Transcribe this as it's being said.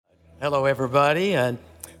Hello, everybody, and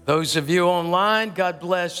those of you online, God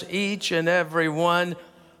bless each and every one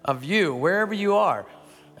of you, wherever you are.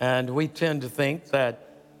 And we tend to think that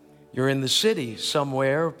you're in the city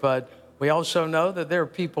somewhere, but we also know that there are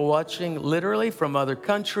people watching literally from other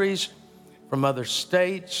countries, from other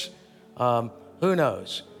states. Who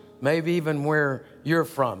knows? Maybe even where you're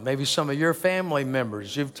from. Maybe some of your family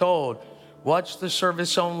members you've told, watch the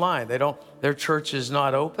service online. Their church is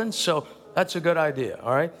not open, so that's a good idea,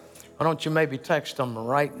 all right? Why don't you maybe text them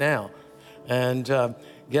right now and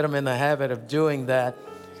get them in the habit of doing that?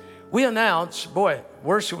 We announced, boy,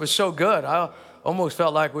 worship was so good. I almost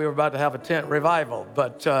felt like we were about to have a tent revival,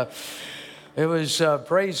 but it was,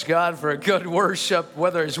 praise God for a good worship,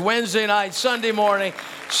 whether it's Wednesday night, Sunday morning,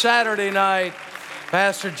 Saturday night.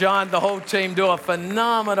 Pastor John, the whole team do a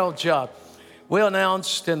phenomenal job. We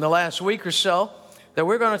announced in the last week or so that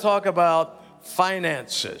we're going to talk about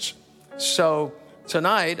finances. So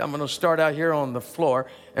tonight, I'm going to start out here on the floor.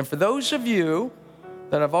 And for those of you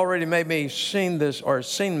that have already maybe seen this or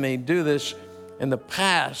seen me do this in the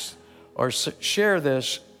past or share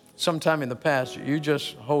this sometime in the past, you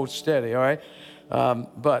just hold steady, all right?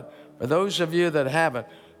 But for those of you that haven't,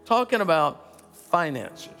 talking about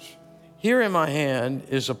finances, here in my hand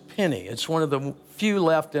is a penny. It's one of the few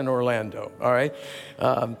left in Orlando, all right?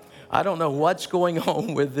 I don't know what's going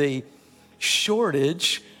on with the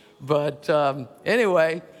shortage, but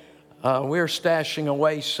anyway, we're stashing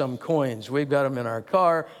away some coins. We've got them in our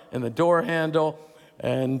car, in the door handle,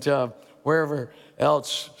 and wherever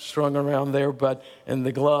else strung around there, but in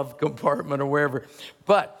the glove compartment or wherever.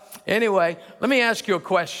 But anyway, let me ask you a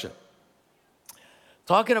question.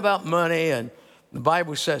 Talking about money, and the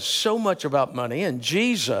Bible says so much about money, and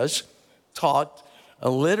Jesus taught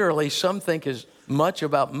literally some think as much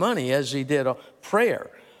about money as he did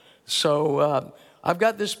prayer. So I've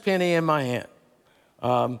got this penny in my hand,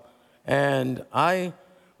 and I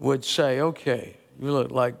would say, okay, you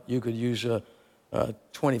look like you could use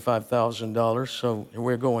 $25,000, so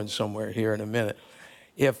we're going somewhere here in a minute.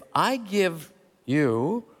 If I give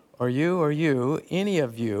you, any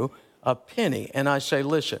of you, a penny, and I say,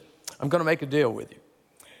 listen, I'm going to make a deal with you.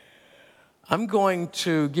 I'm going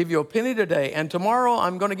to give you a penny today, and tomorrow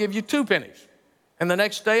I'm going to give you 2 pennies. And the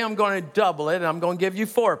next day I'm going to double it, and I'm going to give you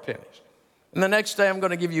 4 pennies. And the next day I'm going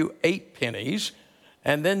to give you 8 pennies,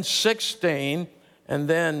 and then 16, and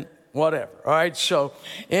then whatever. All right, so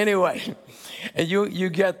anyway, and you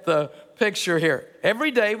get the picture here.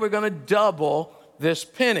 Every day we're going to double this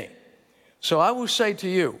penny. So I will say to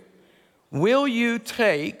you, will you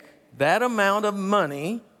take that amount of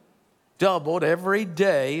money, doubled every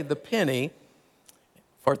day, the penny,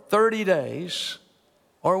 for 30 days,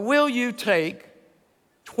 or will you take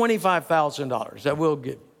 $25,000 that we'll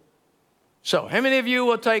give you? So how many of you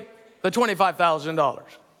will take the $25,000?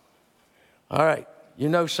 All right, you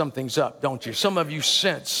know something's up, don't you? Some of you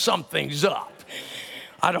sense something's up.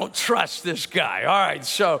 I don't trust this guy. All right,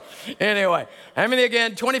 so anyway, how many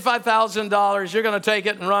again? $25,000, you're going to take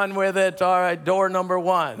it and run with it. All right, door number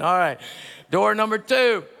 1. All right, door number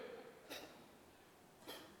 2.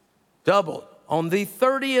 Double. On the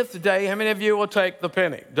 30th day, how many of you will take the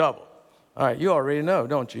penny? Double. All right, you already know,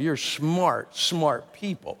 don't you? You're smart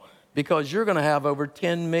people, because you're going to have over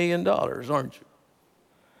 $10 million, aren't you?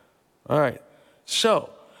 All right, so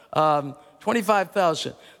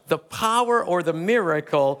 25,000. The power or the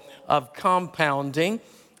miracle of compounding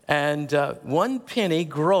and 1 penny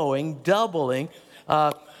growing, doubling.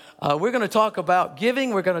 We're going to talk about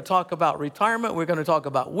giving. We're going to talk about retirement. We're going to talk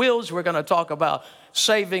about wills. We're going to talk about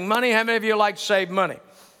saving money. How many of you like to save money?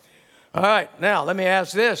 All right, now let me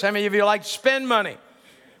ask this. How many of you like to spend money?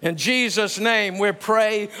 In Jesus' name, we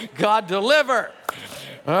pray, God deliver.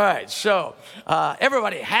 All right, so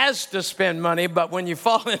everybody has to spend money, but when you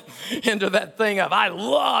fall into that thing of, I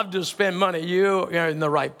love to spend money, you're in the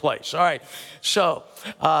right place. All right, so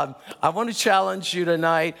I want to challenge you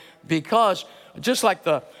tonight, because just like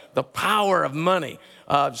the power of money,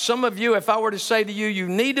 some of you, if I were to say to you, you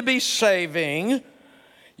need to be saving,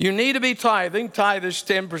 you need to be tithing, tithe is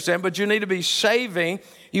 10%, but you need to be saving.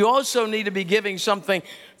 You also need to be giving something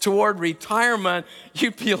toward retirement.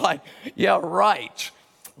 You'd be like, yeah, right.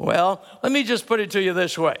 Well, let me just put it to you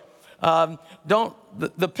this way.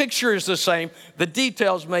 The picture is the same. The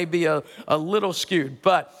details may be a little skewed,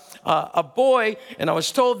 but a boy, and I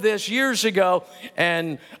was told this years ago,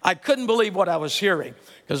 and I couldn't believe what I was hearing,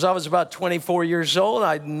 because I was about 24 years old.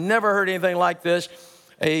 I'd never heard anything like this.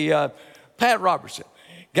 Pat Robertson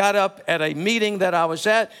got up at a meeting that I was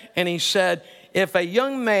at, and he said, if a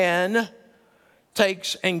young man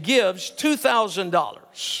takes and gives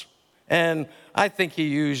 $2,000, and I think he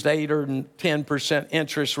used 8 or 10%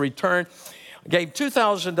 interest return. Gave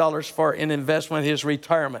 $2,000 for an investment, his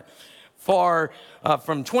retirement, for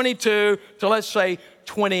from 22 to, let's say,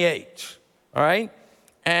 28, all right?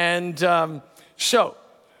 And so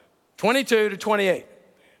 22 to 28,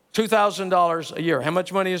 $2,000 a year. How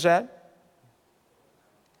much money is that?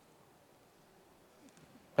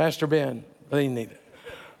 Pastor Ben, they need it.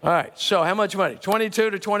 All right, so how much money? 22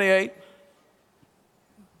 to 28?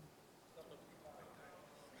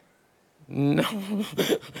 No,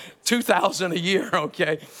 $2,000 a year,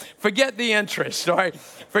 okay? Forget the interest, all right?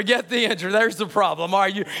 Forget the interest. There's the problem, all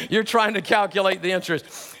right? You're trying to calculate the interest.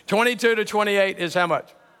 22 to 28 is how much?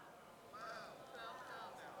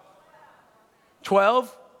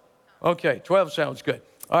 12? Okay, 12 sounds good.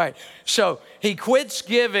 All right, so he quits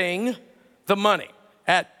giving the money.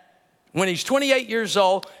 When he's 28 years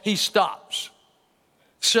old, he stops.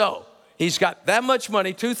 So he's got that much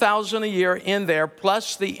money, $2,000 a year in there,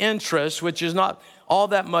 plus the interest, which is not all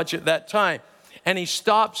that much at that time. And he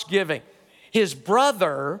stops giving. His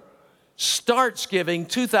brother starts giving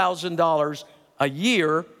 $2,000 a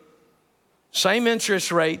year, same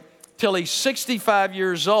interest rate, till he's 65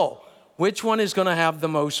 years old. Which one is going to have the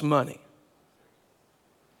most money?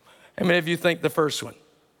 How many of you think the first one?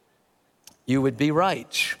 You would be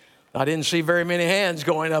right. I didn't see very many hands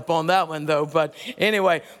going up on that one, though. But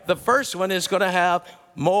anyway, the first one is going to have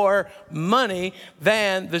more money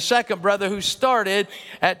than the second brother who started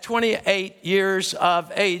at 28 years of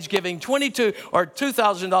age, giving $22 or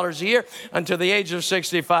 $2,000 a year until the age of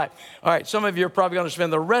 65. All right, some of you are probably going to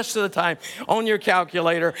spend the rest of the time on your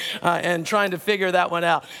calculator and trying to figure that one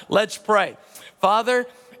out. Let's pray. Father,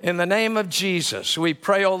 in the name of Jesus, we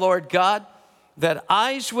pray, oh Lord God, that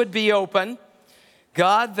eyes would be open,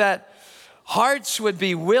 God, that hearts would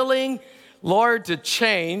be willing, Lord, to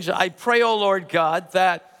change. I pray, oh Lord God,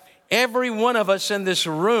 that every one of us in this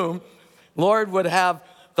room, Lord, would have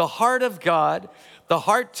the heart of God, the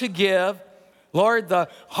heart to give, Lord, the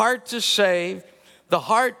heart to save, the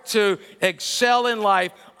heart to excel in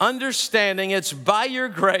life, understanding it's by your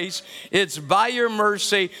grace, it's by your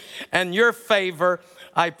mercy and your favor.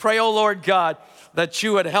 I pray, oh Lord God, that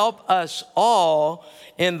you would help us all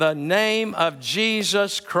in the name of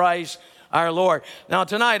Jesus Christ, our Lord. Now,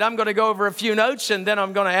 tonight, I'm going to go over a few notes, and then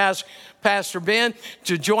I'm going to ask Pastor Ben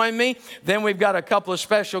to join me. Then we've got a couple of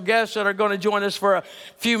special guests that are going to join us for a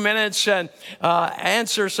few minutes and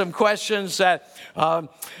answer some questions that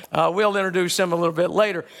we'll introduce them a little bit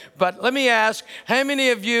later. But let me ask, how many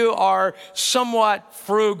of you are somewhat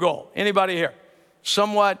frugal? Anybody here?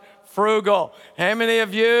 Somewhat frugal. How many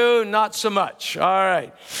of you? Not so much. All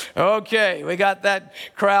right. Okay. We got that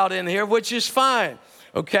crowd in here, which is fine.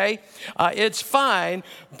 Okay. It's fine,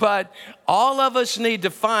 but all of us need to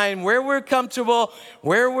find where we're comfortable,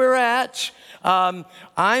 where we're at.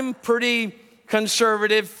 I'm pretty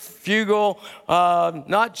conservative, frugal,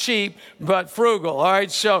 not cheap, but frugal. All right.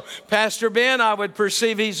 So Pastor Ben, I would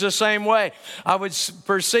perceive he's the same way. I would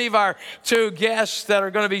perceive our two guests that are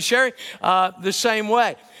going to be sharing the same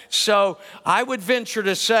way. So I would venture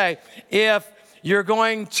to say, if you're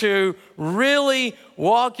going to really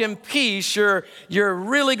walk in peace, you're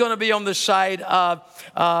really going to be on the side of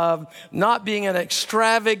not being an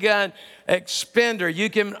extravagant expender. You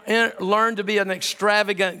can learn to be an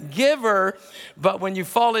extravagant giver, but when you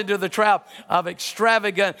fall into the trap of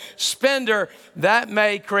extravagant spender, that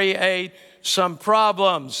may create some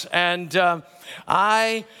problems. And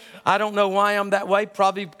I don't know why I'm that way.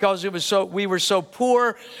 Probably because we were so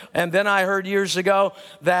poor. And then I heard years ago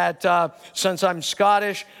that since I'm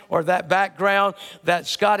Scottish or that background, that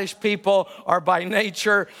Scottish people are by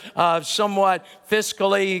nature somewhat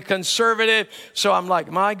fiscally conservative. So I'm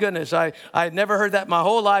like, my goodness, I had never heard that my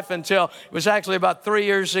whole life until it was actually about 3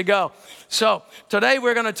 years ago. So today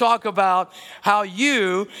we're going to talk about how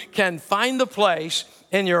you can find the place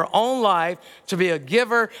in your own life to be a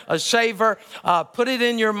giver, a saver. Put it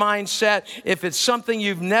in your mindset. If it's something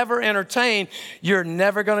you've never entertained, you're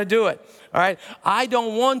never going to do it. All right. I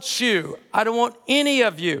don't want any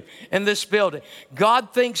of you in this building.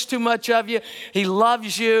 God thinks too much of you. He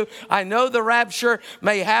loves you. I know the rapture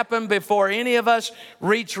may happen before any of us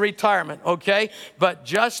reach retirement. Okay. But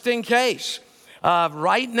just in case,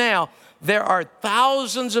 right now, there are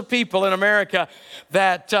thousands of people in America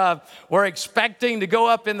that were expecting to go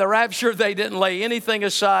up in the rapture. They didn't lay anything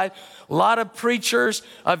aside. A lot of preachers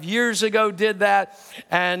of years ago did that,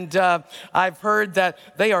 and I've heard that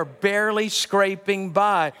they are barely scraping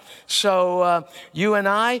by. So you and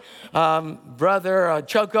I, Brother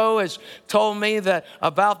Choco has told me that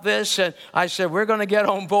about this, and I said, we're going to get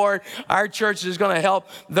on board. Our church is going to help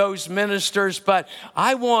those ministers, but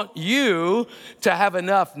I want you to have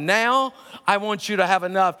enough now. I want you to have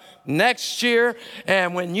enough next year,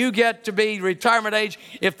 and when you get to be retirement age,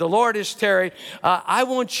 if the Lord is tarried, I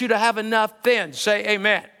want you to have enough then. Say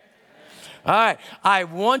amen. All right. I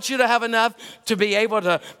want you to have enough to be able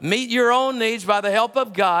to meet your own needs by the help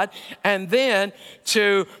of God, and then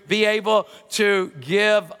to be able to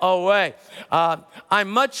give away. I'm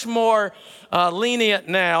much more lenient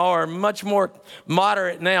now, or much more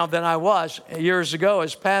moderate now than I was years ago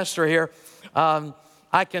as pastor here.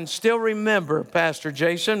 I can still remember, Pastor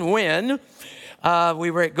Jason, when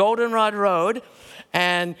we were at Goldenrod Road,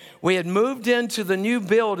 and we had moved into the new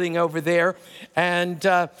building over there,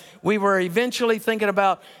 and we were eventually thinking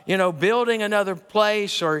about, building another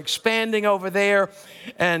place or expanding over there.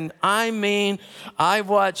 And I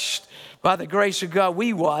watched, by the grace of God,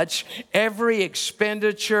 we watched every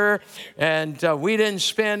expenditure, and we didn't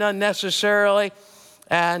spend unnecessarily.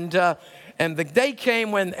 And the day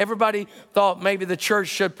came when everybody thought maybe the church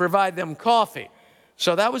should provide them coffee.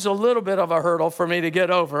 So that was a little bit of a hurdle for me to get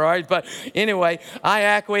over, all right? But anyway, I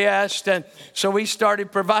acquiesced, and so we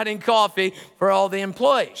started providing coffee for all the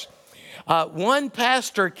employees. One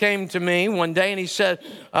pastor came to me one day, and he said,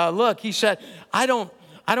 I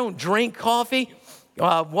don't drink coffee.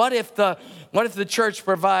 What if the church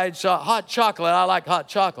provides hot chocolate? I like hot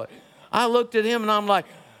chocolate. I looked at him, and I'm like,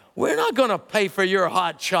 we're not going to pay for your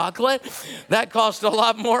hot chocolate. That costs a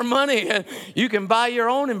lot more money. And you can buy your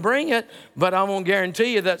own and bring it, but I won't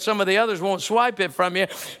guarantee you that some of the others won't swipe it from you.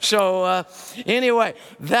 So anyway,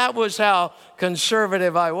 that was how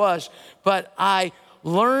conservative I was. But I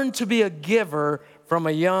learned to be a giver from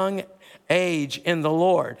a young age in the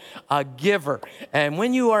Lord, a giver. And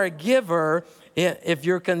when you are a giver, if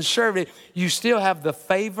you're conservative, you still have the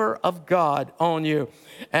favor of God on you.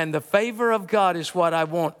 And the favor of God is what I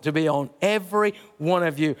want to be on every one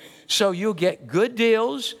of you. So you'll get good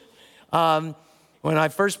deals. When I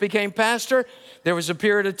first became pastor, there was a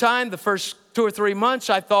period of time, the first 2 or 3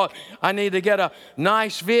 months, I thought I need to get a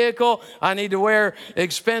nice vehicle. I need to wear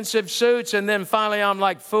expensive suits. And then finally, I'm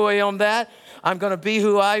like, phooey on that. I'm going to be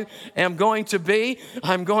who I am going to be.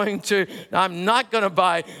 I'm not going to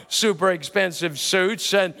buy super expensive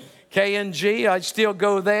suits. And K&G, I still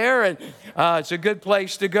go there, and it's a good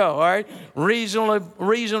place to go, all right?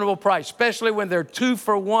 Reasonable price, especially when they're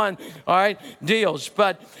 2-for-1, all right, deals.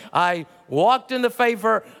 But I walked in the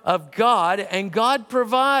favor of God, and God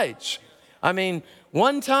provides.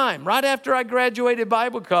 One time, right after I graduated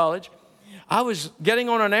Bible college, I was getting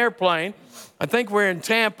on an airplane. I think we're in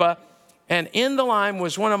Tampa, and in the line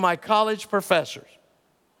was one of my college professors.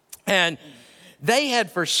 And they had,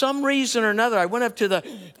 for some reason or another, I went up to the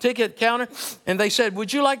ticket counter, and they said,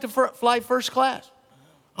 would you like to fly first class?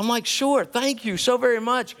 I'm like, sure, thank you so very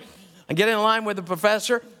much. I get in line with the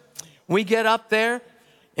professor. We get up there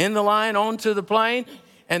in the line onto the plane,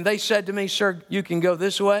 and they said to me, sir, you can go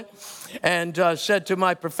this way. And said to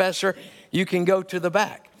my professor, you can go to the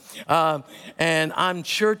back. And I'm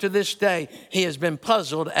sure to this day, he has been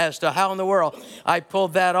puzzled as to how in the world I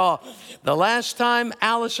pulled that off. The last time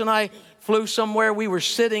Alice and I flew somewhere, we were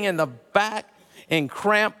sitting in the back in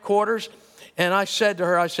cramped quarters. And I said to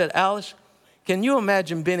her, Alice, can you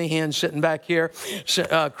imagine Benny Hinn sitting back here,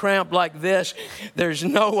 cramped like this? There's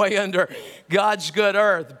no way under God's good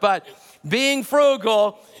earth. But being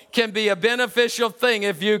frugal can be a beneficial thing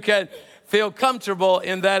if you can feel comfortable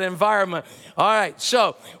in that environment. All right,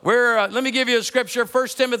 so let me give you a scripture, 1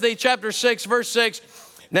 Timothy chapter 6, verse 6.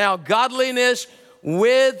 Now, godliness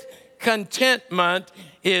with contentment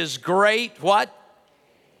is great, what?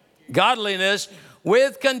 Godliness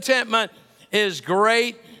with contentment is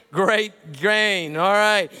great gain. All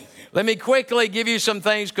right, let me quickly give you some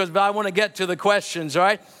things because I want to get to the questions, all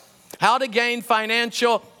right? How to gain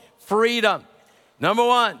financial freedom. Number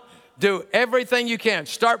 1, do everything you can.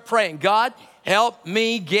 Start praying. God, help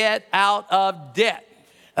me get out of debt,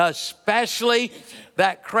 especially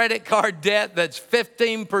that credit card debt that's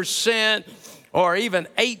 15% or even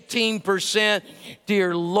 18%.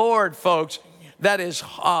 Dear Lord, folks, that is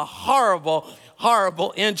a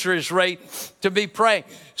horrible interest rate to be paying.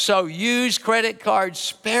 So use credit cards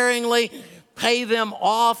sparingly. Pay them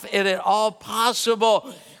off if at all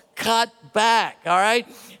possible. Cut back, all right?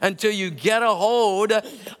 until you get a hold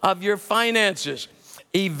of your finances.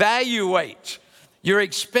 Evaluate your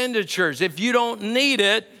expenditures. If you don't need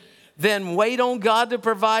it, then wait on God to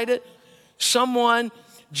provide it. Someone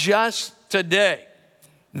just today,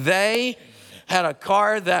 they had a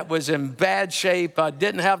car that was in bad shape,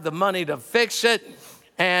 didn't have the money to fix it,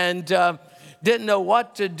 and didn't know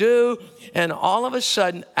what to do. And all of a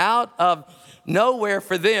sudden, out of nowhere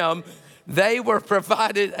for them, they were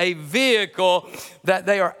provided a vehicle that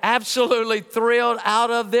they are absolutely thrilled out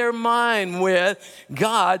of their mind with.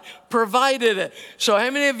 God provided it. So how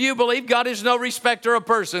many of you believe God is no respecter of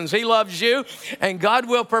persons? He loves you, and God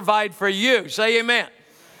will provide for you. Say amen.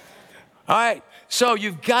 All right. So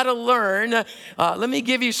you've got to learn. Let me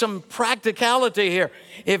give you some practicality here.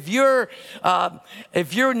 If you're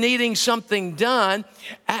needing something done,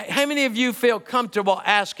 how many of you feel comfortable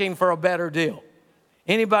asking for a better deal?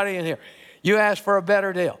 Anybody in here? You ask for a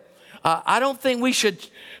better deal. I don't think we should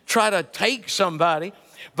try to take somebody,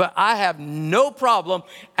 but I have no problem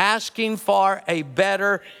asking for a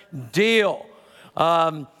better deal.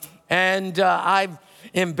 I've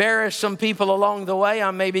embarrassed some people along the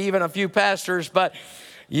way, maybe even a few pastors, but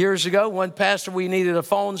years ago, one pastor, we needed a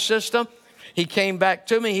phone system. He came back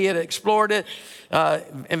to me. He had explored it,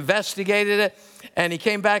 investigated it, and he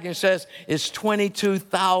came back and says, it's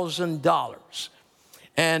 $22,000.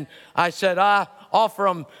 And I said, I offer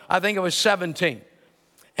them, I think it was 17.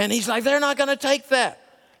 And he's like, they're not going to take that.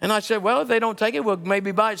 And I said, well, if they don't take it, we'll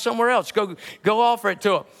maybe buy it somewhere else. Go offer it to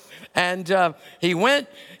them. And he went,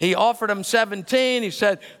 he offered them 17. He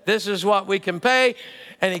said, this is what we can pay.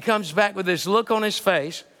 And he comes back with this look on his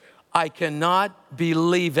face. I cannot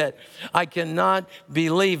believe it. I cannot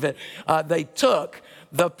believe it. They took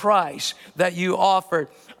the price that you offered.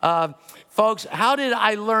 Folks, how did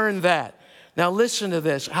I learn that? Now listen to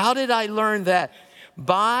this. How did I learn that?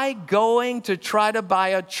 By going to try to buy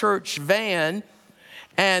a church van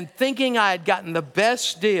and thinking I had gotten the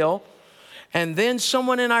best deal. And then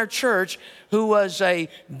someone in our church who was a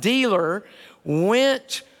dealer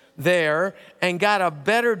went there and got a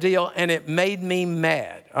better deal, and it made me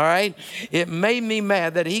mad, all right? It made me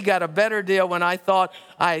mad that he got a better deal when I thought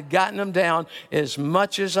I had gotten him down as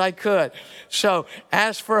much as I could. So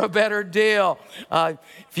ask for a better deal.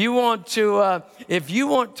 If you want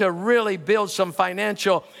to really build some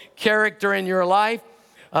financial character in your life,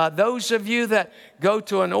 those of you that go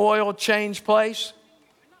to an oil change place,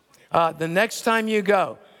 the next time you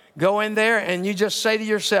go in there and you just say to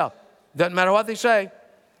yourself, doesn't matter what they say,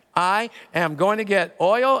 I am going to get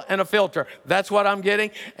oil and a filter. That's what I'm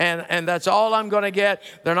getting, and that's all I'm going to get.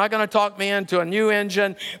 They're not going to talk me into a new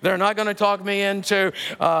engine. They're not going to talk me into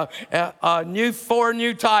four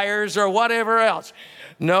new tires or whatever else.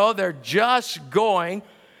 No, they're just going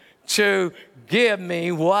to give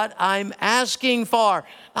me what I'm asking for.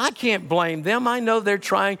 I can't blame them. I know they're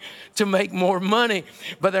trying to make more money,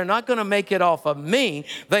 but they're not going to make it off of me.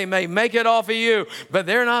 They may make it off of you, but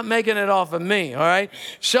they're not making it off of me, all right?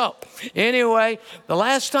 So anyway, the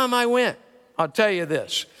last time I went, I'll tell you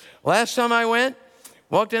this. Last time I went,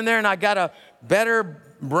 walked in there and I got a better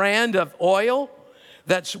brand of oil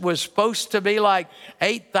that was supposed to be like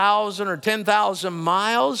 8,000 or 10,000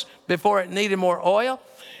 miles before it needed more oil.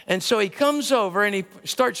 And so he comes over and he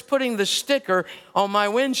starts putting the sticker on my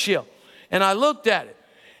windshield. And I looked at it,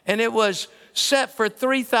 and it was set for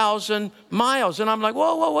 3,000 miles. And I'm like,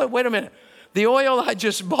 whoa, wait a minute. The oil I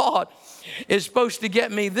just bought is supposed to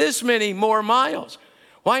get me this many more miles.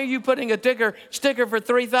 Why are you putting a sticker for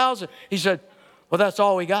 3,000? He said, well, that's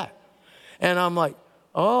all we got. And I'm like,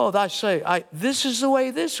 oh, this is the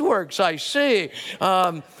way this works, I see.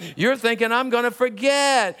 You're thinking I'm going to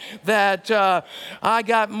forget that I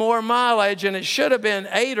got more mileage and it should have been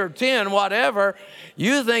 8 or 10, whatever.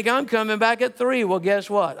 You think I'm coming back at 3. Well, guess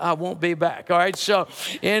what? I won't be back, all right? So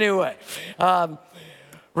anyway,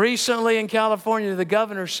 recently in California, the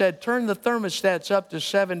governor said, turn the thermostats up to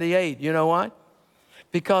 78. You know why?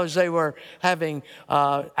 Because they were having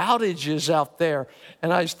outages out there.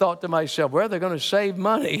 And I just thought to myself, well, they're going to save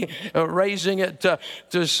money raising it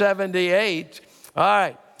to 78. All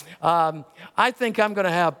right. I think I'm going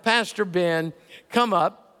to have Pastor Ben come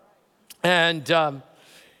up, and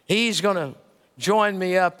he's going to join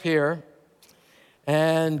me up here.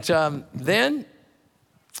 And then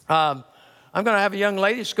I'm going to have a young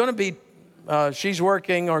lady. It's going to be she's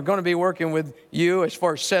working or going to be working with you as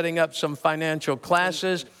far as setting up some financial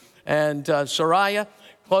classes. And Soraya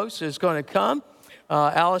Close is going to come.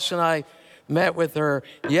 Alice and I met with her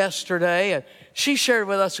yesterday, and she shared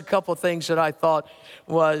with us a couple of things that I thought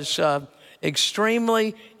was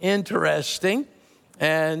extremely interesting.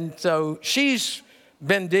 And so she's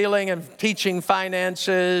been dealing and teaching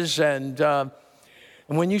finances, and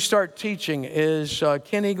when you start teaching, is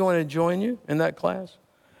Kenny going to join you in that class?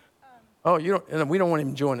 Oh, you don't. We don't want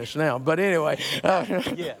him to join us now, but anyway,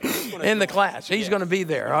 in the class, he's going to be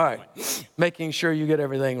there. All right, making sure you get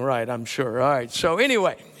everything right, I'm sure. All right. So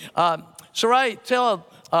anyway, Soraya, tell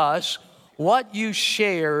us what you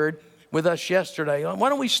shared with us yesterday. Why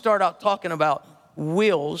don't we start out talking about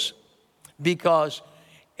wills, because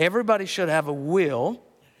everybody should have a will.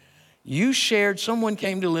 You shared someone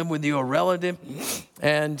came to live with you, a relative,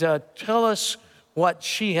 and tell us what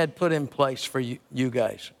she had put in place for you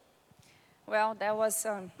guys. Well, that was,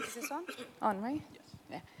 is this on, right?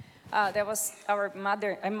 Yes. Yeah. That was our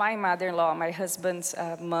mother, my mother-in-law, my husband's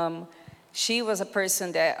mom. She was a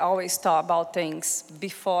person that always thought about things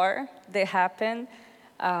before they happened.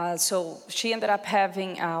 So she ended up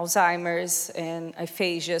having Alzheimer's and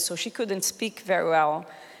aphasia, so she couldn't speak very well.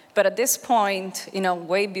 But at this point,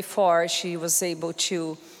 way before she was able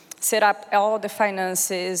to set up all the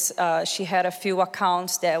finances. She had a few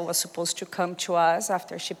accounts that was supposed to come to us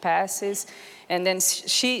after she passes. And then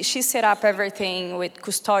she set up everything with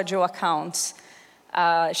custodial accounts.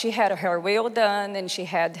 She had her will done, and she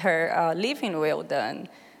had her living will done.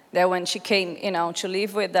 That when she came, to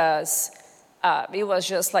live with us, it was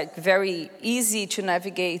just like very easy to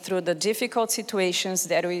navigate through the difficult situations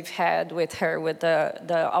that we've had with her with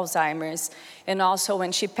the Alzheimer's. And also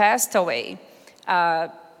when she passed away,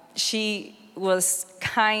 she was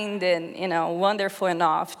kind and wonderful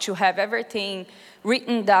enough to have everything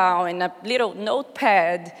written down in a little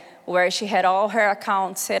notepad where she had all her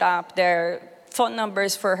accounts set up, their phone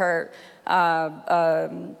numbers for her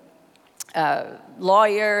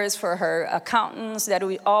lawyers, for her accountants, that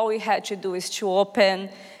all we had to do is to open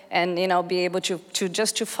and be able to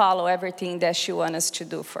just to follow everything that she wanted us to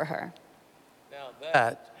do for her.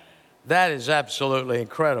 Now that is absolutely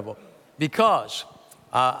incredible, because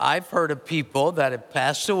I've heard of people that have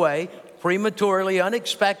passed away prematurely,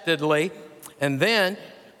 unexpectedly, and then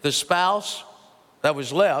the spouse that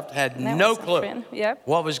was left had no clue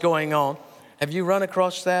what was going on. Have you run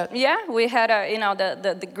across that? Yeah, we had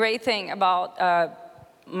the great thing about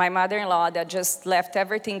my mother-in-law that just left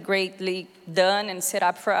everything greatly done and set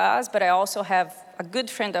up for us. But I also have a good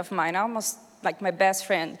friend of mine, almost like my best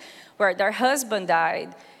friend, where their husband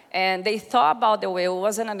died. And they thought about the will. It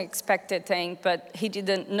wasn't an unexpected thing, but he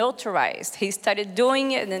didn't notarize. He started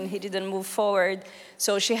doing it, and then he didn't move forward.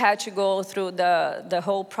 So she had to go through the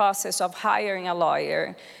whole process of hiring a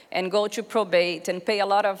lawyer and go to probate and pay a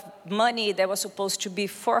lot of money that was supposed to be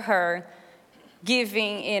for her,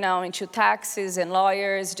 giving, into taxes and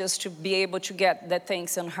lawyers just to be able to get the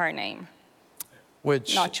things in her name.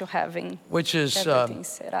 Not to having everything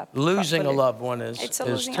set up losing properly. A loved one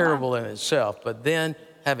is terrible in itself, but then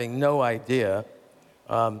having no idea.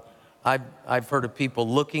 I've heard of people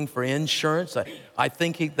looking for insurance. I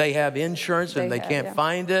think they have insurance and they can't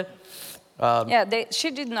find it.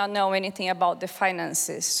 She did not know anything about the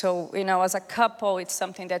finances. So, as a couple, it's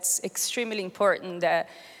something that's extremely important that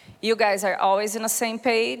you guys are always on the same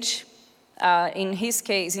page. In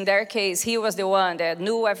their case, he was the one that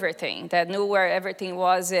knew everything, that knew where everything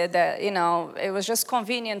was, that, it was just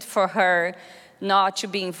convenient for her not to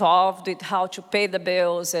be involved with how to pay the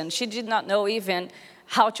bills. And she did not know even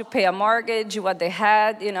how to pay a mortgage, what they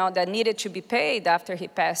had, that needed to be paid after he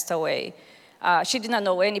passed away. She did not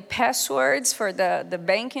know any passwords for the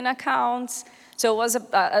banking accounts. So it was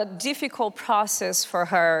a difficult process for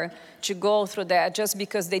her to go through that just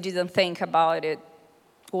because they didn't think about it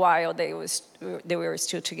while they were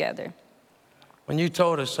still together. When you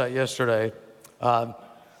told us that yesterday,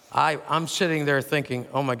 I'm sitting there thinking,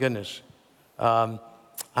 oh my goodness,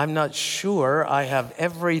 I'm not sure I have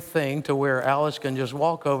everything to where Alice can just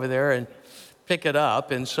walk over there and pick it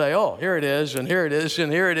up and say, oh, here it is, and here it is,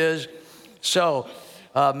 and here it is. So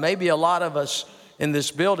maybe a lot of us in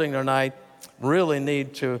this building tonight really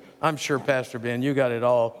need to, I'm sure, Pastor Ben, you got it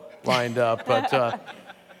all lined up, but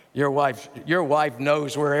your wife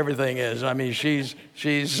knows where everything is. I mean, she's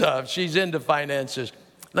into finances.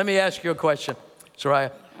 Let me ask you a question,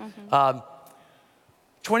 Soraya.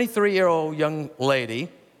 23-year-old young lady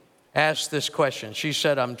asked this question. She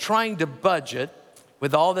said, I'm trying to budget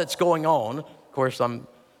with all that's going on. Of course, I'm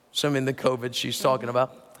assuming the COVID she's talking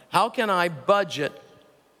about. How can I budget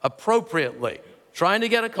appropriately? Trying to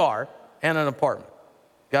get a car and an apartment.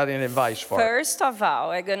 Got any advice for her? First of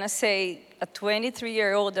all, I'm going to say a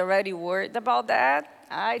 23-year-old already worried about that.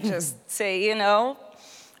 I just say,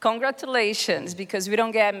 congratulations, because we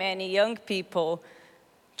don't get many young people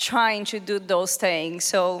trying to do those things.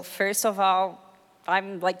 So first of all,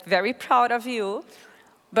 I'm very proud of you.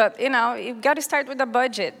 But, you've got to start with a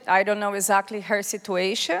budget. I don't know exactly her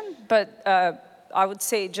situation, but I would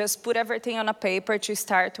say just put everything on a paper to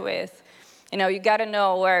start with. You got to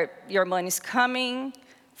know where your money's coming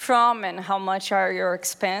from and how much are your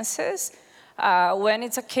expenses. When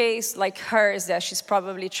it's a case like hers that she's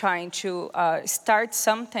probably trying to start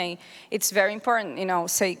something, it's very important,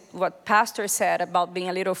 say what Pastor said about being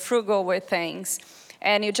a little frugal with things.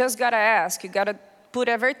 And you just got to ask, you got to put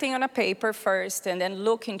everything on a paper first and then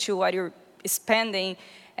look into what you're spending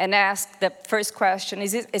and ask the first question,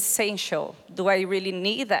 is it essential? Do I really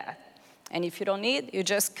need that? And if you don't need, you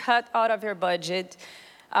just cut out of your budget.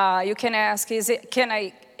 You can ask, can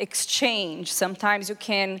I exchange? Sometimes you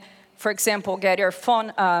can, for example, get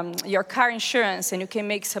your car insurance, and you can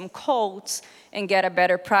make some quotes and get a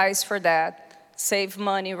better price for that. Save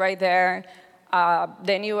money right there.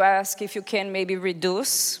 Then you ask if you can maybe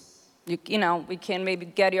reduce. We can maybe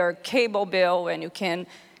get your cable bill, and you can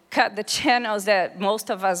cut the channels that most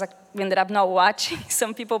of us ended up not watching.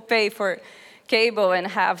 Some people pay for cable and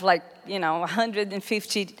have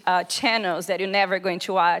 150 channels that you're never going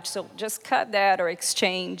to watch. So just cut that or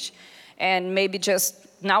exchange. And maybe just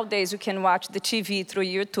nowadays you can watch the TV through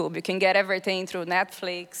YouTube. You can get everything through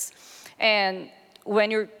Netflix. And when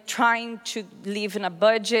you're trying to live in a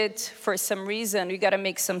budget for some reason, you got to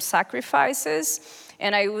make some sacrifices.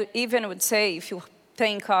 And I even would say, if you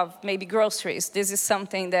think of maybe groceries, this is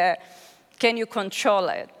something that, can you control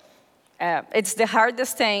it? It's the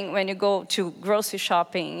hardest thing when you go to grocery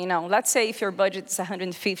shopping. Let's say if your budget is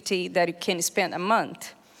 $150 that you can spend a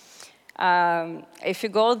month. If you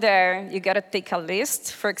go there, you got to take a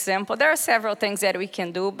list. For example, there are several things that we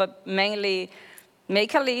can do, but mainly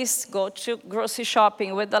make a list, go to grocery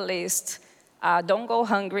shopping with a list. Don't go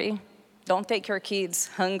hungry. Don't take your kids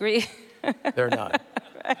hungry. They're not.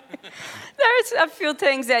 There's a few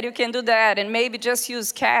things that you can do that, and maybe just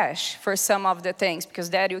use cash for some of the things, because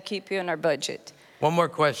that will keep you in our budget. One more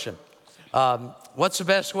question. What's the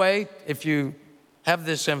best way, if you have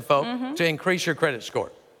this info, to increase your credit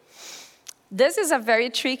score? This is a very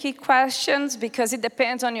tricky question because it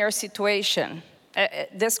depends on your situation.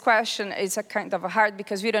 This question is a kind of hard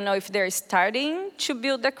because we don't know if they're starting to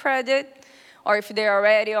build the credit or if they're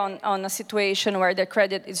already on a situation where their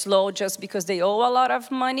credit is low just because they owe a lot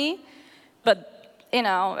of money. But,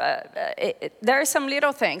 there are some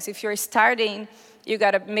little things. If you're starting, you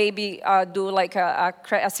got to maybe do like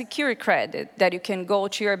a secure credit that you can go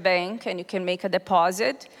to your bank and you can make a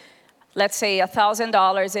deposit. Let's say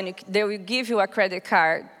 $1,000, and they will give you a credit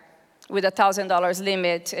card with $1,000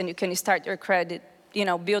 limit, and you can start your credit,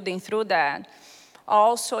 building through that.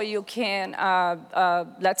 Also, you can,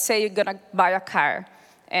 let's say you're gonna buy a car,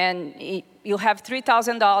 and you have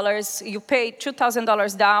 $3,000, you pay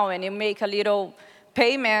 $2,000 down, and you make a little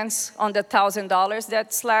payments on the $1,000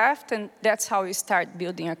 that's left, and that's how you start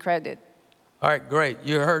building a credit. All right, great.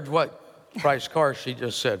 You heard what price car she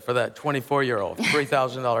just said for that 24-year-old,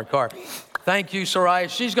 $3,000 car. Thank you, Soraya.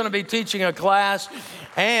 She's going to be teaching a class,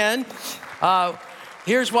 and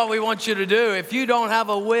here's what we want you to do. If you don't have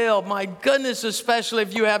a will, my goodness, especially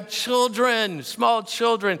if you have children, small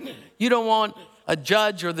children, you don't want a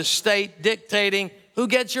judge or the state dictating who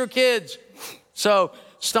gets your kids. So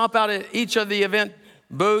stop out at each of the event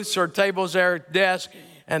booths or tables there at desk,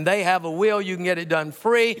 and they have a will. You can get it done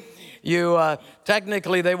free.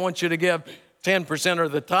 Technically, they want you to give 10%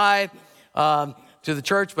 of the tithe to the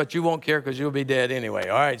church, but you won't care because you'll be dead anyway.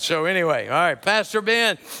 All right, Pastor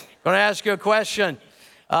Ben, going to ask you a question.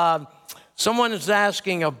 Someone is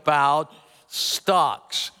asking about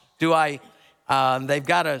stocks. They've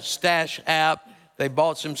got a stash app. They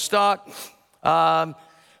bought some stock.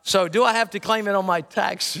 So do I have to claim it on my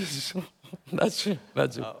taxes? That's it.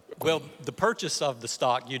 Well, the purchase of the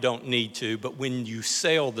stock, you don't need to, but when you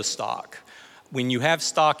sell the stock, when you have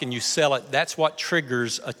stock and you sell it, that's what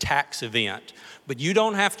triggers a tax event. But you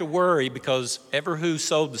don't have to worry because ever who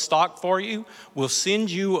sold the stock for you will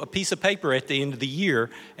send you a piece of paper at the end of the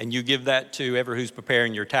year, and you give that to ever who's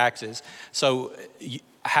preparing your taxes. So,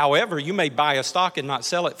 however, you may buy a stock and not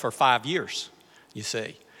sell it for 5 years, you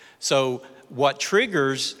see. So what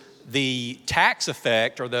triggers the tax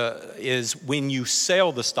effect is when you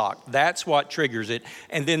sell the stock. That's what triggers it.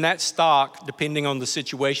 And then that stock, depending on the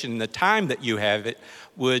situation and the time that you have it,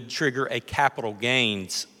 would trigger a capital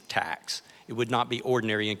gains tax. It would not be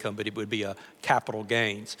ordinary income, but it would be a capital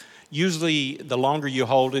gains. Usually, the longer you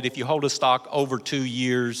hold it, if you hold a stock over 2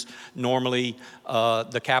 years, normally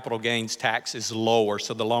the capital gains tax is lower.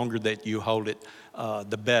 So the longer that you hold it,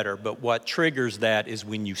 the better. But what triggers that is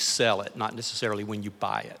when you sell it, not necessarily when you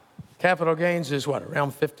buy it. Capital gains is what,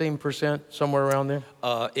 around 15%, somewhere around there?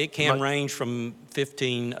 It can range from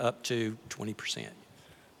 15 up to 20%.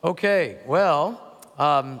 Okay, well,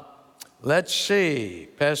 let's see.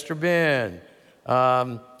 Pastor Ben,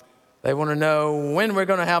 they want to know when we're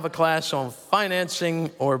going to have a class on financing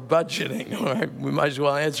or budgeting. All right, we might as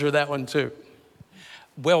well answer that one too.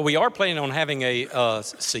 Well, we are planning on having a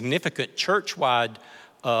significant church-wide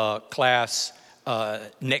class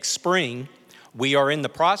next spring. We are in the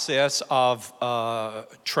process of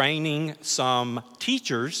training some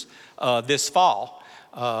teachers this fall.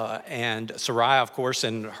 And Soraya, of course,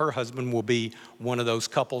 and her husband will be one of those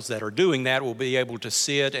couples that are doing that. Will be able to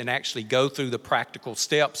sit and actually go through the practical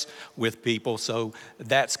steps with people. So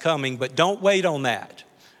that's coming, but don't wait on that.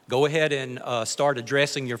 Go ahead and start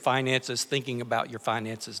addressing your finances, thinking about your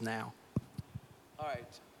finances now. All right.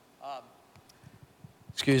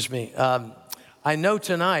 Excuse me. I know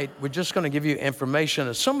tonight we're just going to give you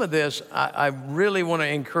information. Some of this, I really want to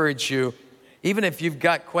encourage you, even if you've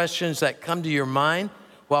got questions that come to your mind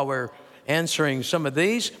while we're answering some of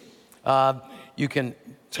these, you can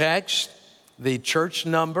text the church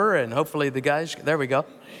number, and hopefully the guys, there we go.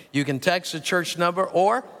 You can text the church number,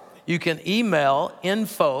 or you can email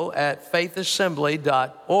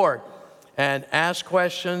info@faithassembly.org and ask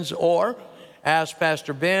questions, or ask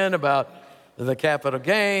Pastor Ben about the capital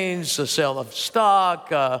gains, the sale of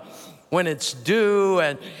stock, when it's due,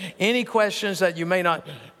 and any questions that you may not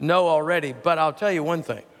know already. But I'll tell you one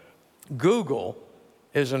thing, Google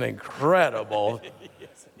is an incredible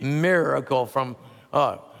miracle from,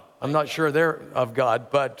 I'm not sure they're of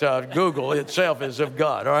God, but Google itself is of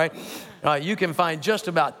God, all right? You can find just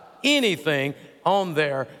about anything on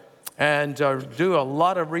there and do a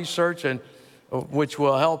lot of research, and which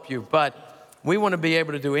will help you. But we want to be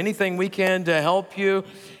able to do anything we can to help you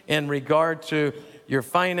in regard to your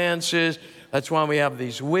finances. That's why we have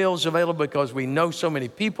these wills available, because we know so many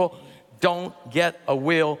people don't get a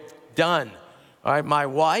will done. All right, my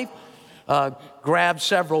wife grabbed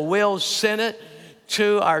several wills, sent it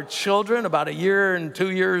to our children about 1 year and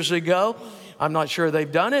 2 years ago. I'm not sure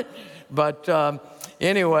they've done it, but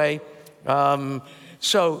anyway,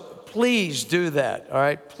 so please do that, all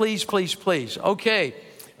right? Please, please, please. Okay.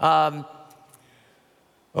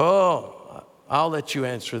 I'll let you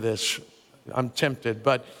answer this. I'm tempted,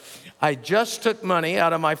 but I just took money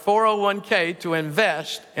out of my 401k to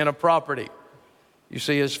invest in a property. You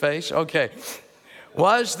see his face? Okay.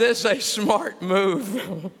 Was this a smart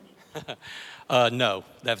move? No,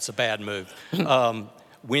 that's a bad move.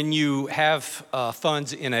 When you have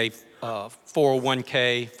funds in a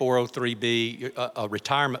 401k, 403b, a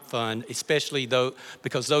retirement fund, especially though,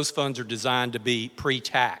 because those funds are designed to be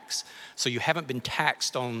pre-tax. So you haven't been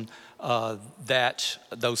taxed on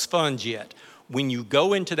those funds yet. When you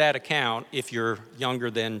go into that account, if you're younger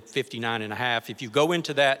than 59 and a half, if you go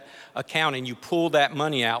into that account and you pull that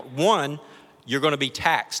money out, one, you're going to be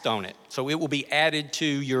taxed on it. So it will be added to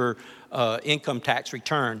your income tax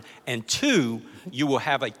return. And two, you will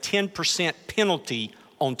have a 10% penalty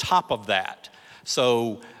on top of that.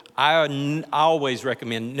 So I always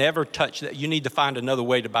recommend never touch that. You need to find another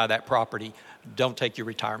way to buy that property. Don't take your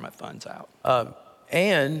retirement funds out.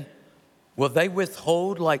 And will they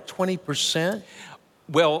withhold like 20%?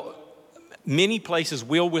 Well, many places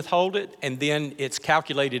will withhold it, and then it's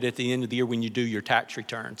calculated at the end of the year when you do your tax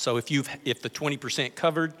return. So if the 20%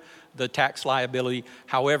 covered the tax liability,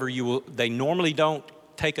 however, they normally don't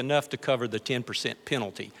take enough to cover the 10%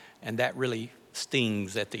 penalty, and that really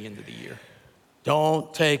stings at the end of the year.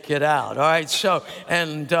 Don't take it out. All right. So,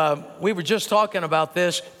 and we were just talking about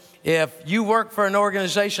this. If you work for an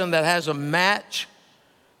organization that has a match,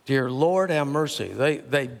 dear Lord, have mercy.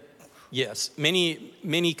 They Yes,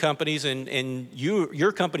 many companies, and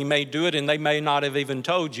your company may do it, and they may not have even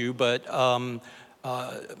told you, but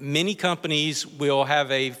many companies will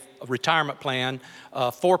have a retirement plan.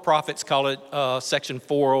 For-profits call it Section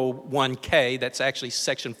 401k. That's actually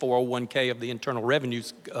Section 401k of the Internal Revenue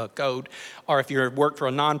Code. Or if you work for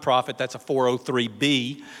a nonprofit, that's a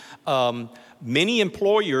 403b. Many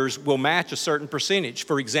employers will match a certain percentage.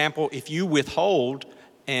 For example, if you withhold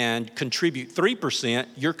and contribute 3%,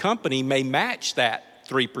 your company may match that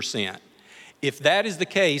 3%. If that is the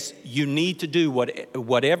case, you need to do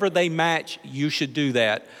whatever they match, you should do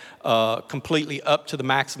that completely up to the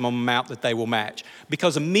maximum amount that they will match.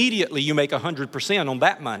 Because immediately you make 100% on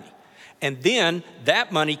that money. And then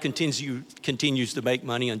that money continues to make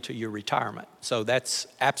money until your retirement. So that's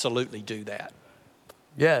absolutely do that.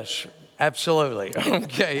 Yes, absolutely.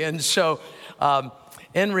 Okay, and so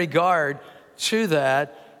in regard to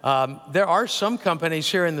that, there are some companies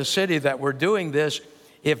here in the city that were doing this.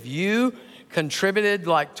 If you contributed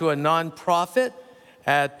like to a nonprofit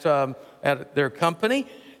at their company,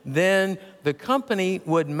 then the company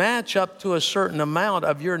would match up to a certain amount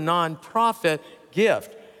of your nonprofit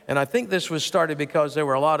gift. And I think this was started because there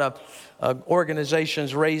were a lot of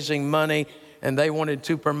organizations raising money and they wanted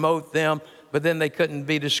to promote them, but then they couldn't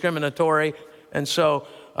be discriminatory. And so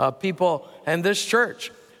people and this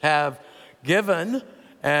church have given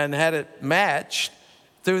and had it matched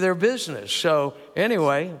through their business. So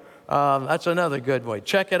anyway, that's another good way.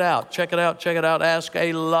 Check it out. Check it out. Check it out. Ask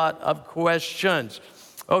a lot of questions.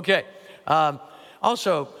 Okay.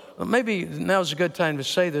 Also, maybe now's a good time to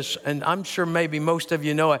say this, and I'm sure maybe most of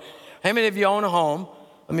you know it. How many of you own a home?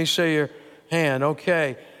 Let me see your hand.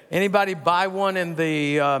 Okay. Anybody buy one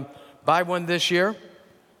this year?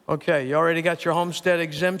 Okay. You already got your homestead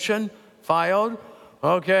exemption filed?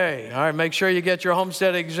 Okay. All right. Make sure you get your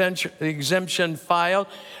homestead exemption filed.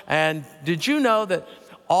 And did you know that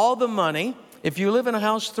all the money, if you live in a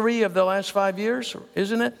house 3 of the last 5 years,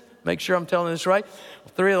 isn't it? Make sure I'm telling this right.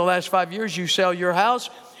 3 of the last 5 years, you sell your house,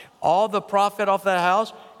 all the profit off that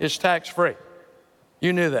house is tax-free.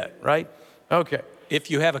 You knew that, right? Okay.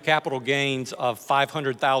 If you have a capital gains of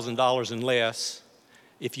 $500,000 and less,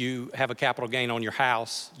 if you have a capital gain on your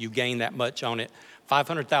house, you gain that much on it,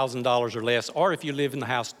 $500,000 or less, or if you live in the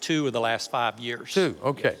house 2 of the last 5 years. 2,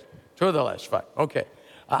 okay. Yes. 2 of the last 5, okay.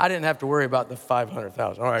 I didn't have to worry about the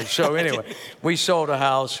 $500,000. All right, so anyway, we sold a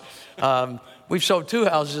house. We've sold 2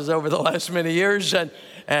 houses over the last many years, and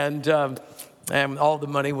all the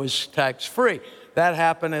money was tax-free. That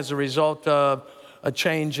happened as a result of a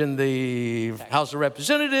change in the House of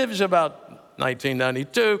Representatives about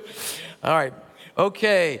 1992. All right,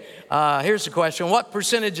 okay, here's the question. What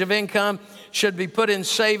percentage of income should be put in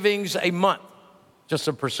savings a month? Just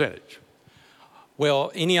a percentage.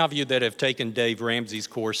 Well, any of you that have taken Dave Ramsey's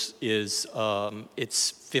course it's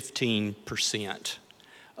 15%.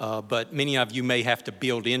 But many of you may have to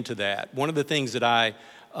build into that. One of the things that I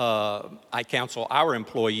counsel our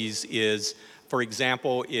employees is, for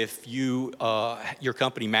example, if your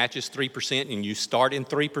company matches 3% and you start in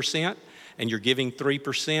 3% and you're giving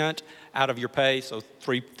 3% out of your pay, so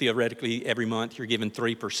theoretically every month you're giving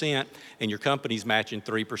 3% and your company's matching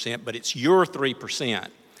 3%, but it's your 3%.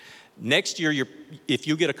 Next year, if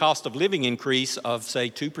you get a cost of living increase of, say,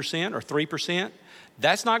 2% or 3%,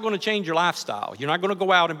 that's not going to change your lifestyle. You're not going to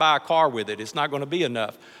go out and buy a car with it. It's not going to be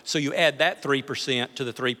enough. So you add that 3% to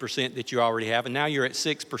the 3% that you already have, and now you're at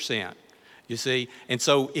 6%, you see. And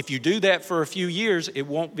so if you do that for a few years, it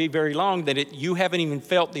won't be very long that you haven't even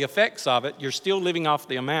felt the effects of it. You're still living off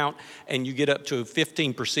the amount, and you get up to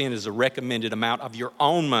 15% as a recommended amount of your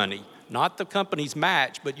own money, not the company's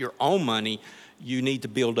match, but your own money. You need to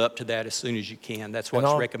build up to that as soon as you can. That's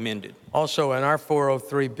what's recommended. Also, in our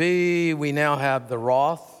 403B, we now have the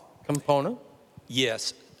Roth component.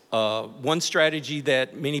 Yes. One strategy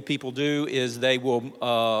that many people do is they will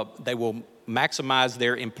maximize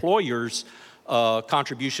their employer's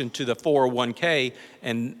contribution to the 401k,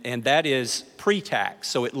 and that is pre-tax.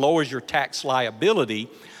 So it lowers your tax liability,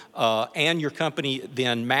 and your company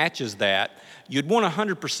then matches that. You'd want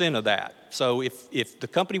 100% of that. So if the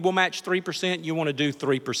company will match 3%, you want to do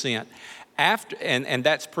 3%. And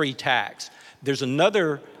that's pre-tax. There's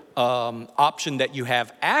another option that you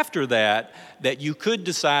have after that you could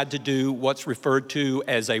decide to do what's referred to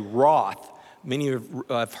as a Roth. Many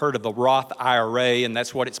have heard of a Roth IRA, and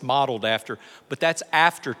that's what it's modeled after. But that's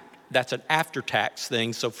an after-tax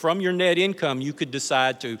thing. So from your net income, you could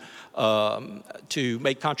decide to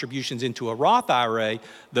make contributions into a Roth IRA.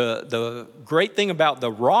 The great thing about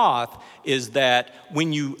the Roth is that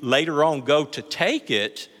when you later on go to take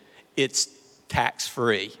it, it's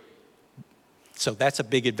tax-free. So that's a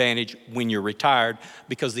big advantage when you're retired,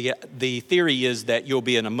 because the theory is that you'll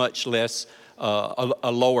be in a much less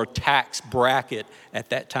a lower tax bracket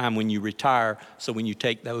at that time when you retire. So when you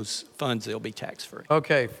take those funds, they'll be tax-free.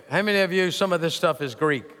 Okay. How many of you, some of this stuff is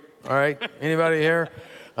Greek? All right. Anybody here?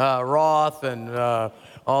 Roth and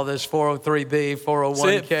all this 403B,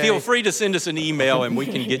 401k. So feel free to send us an email and we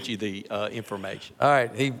can get you the information. All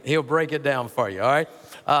right. He'll break it down for you. All right.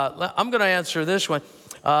 I'm going to answer this one.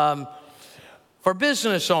 For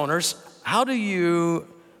business owners, how do you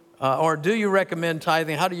or do you recommend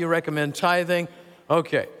tithing? How do you recommend tithing?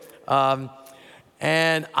 Okay.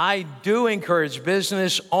 And I do encourage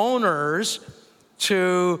business owners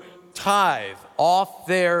to tithe off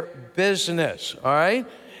their business, all right?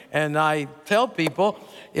 And I tell people,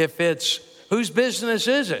 whose business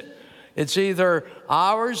is it? It's either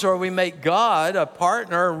ours, or we make God a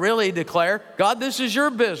partner, really declare, God, this is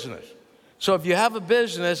your business. So if you have a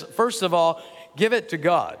business, first of all, give it to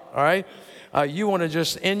God, all right? you want to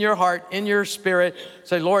just, in your heart, in your spirit,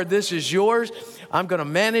 say, Lord, this is yours. I'm going to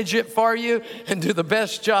manage it for you and do the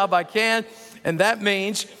best job I can. And that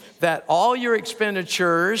means that all your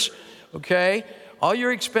expenditures, okay, all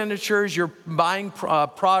your expenditures, you're buying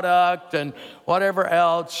product and whatever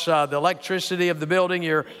else, the electricity of the building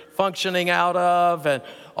you're functioning out of, and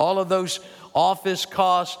all of those office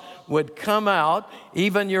costs would come out.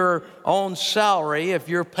 Even your own salary, if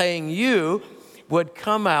you're paying you, would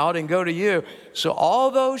come out and go to you. So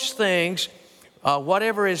all those things,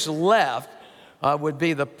 whatever is left, would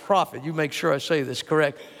be the profit. You make sure I say this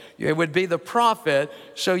correct. It would be the profit,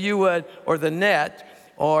 so you would, or the net,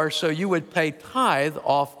 or so you would pay tithe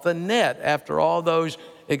off the net after all those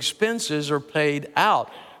expenses are paid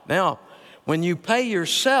out. Now, when you pay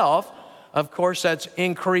yourself, of course, that's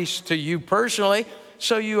increased to you personally,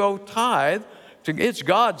 so you owe tithe. It's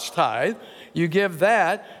God's tithe. You give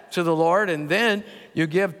that to the Lord, and then you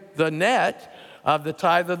give the net of the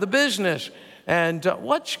tithe of the business. And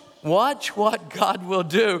watch what God will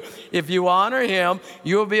do. If you honor Him,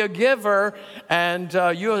 you'll be a giver, and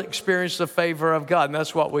you'll experience the favor of God. And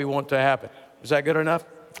that's what we want to happen. Is that good enough?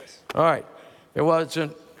 All right. If it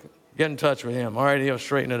wasn't, get in touch with Him. All right, He'll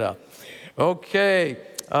straighten it out. Okay.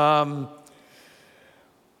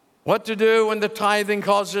 What to do when the tithing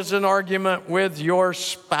causes an argument with your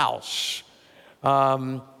spouse.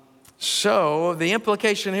 So the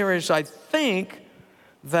implication here is, I think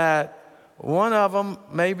that one of them,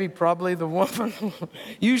 maybe probably the woman,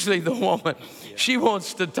 usually the woman, she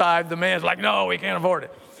wants to tithe. The man's like, no, we can't afford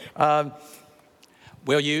it.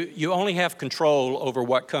 Well, you only have control over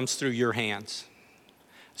what comes through your hands.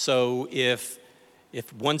 So if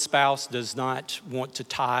one spouse does not want to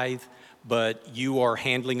tithe, but you are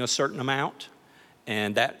handling a certain amount,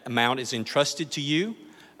 and that amount is entrusted to you,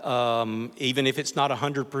 even if it's not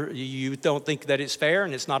 100%, you don't think that it's fair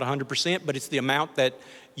and it's not 100%, but it's the amount that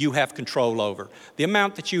you have control over. The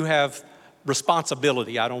amount that you have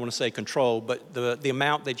responsibility, I don't want to say control, but the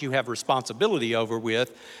amount that you have responsibility over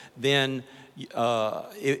with, then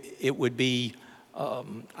it would be,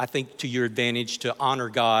 I think, to your advantage to honor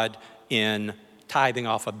God in tithing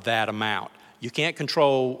off of that amount. You can't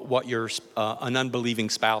control what an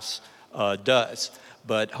unbelieving spouse does,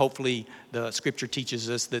 but hopefully the Scripture teaches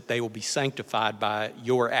us that they will be sanctified by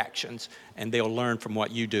your actions, and they'll learn from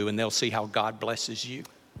what you do, and they'll see how God blesses you.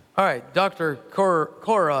 All right, Dr.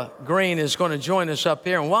 Cora Green is going to join us up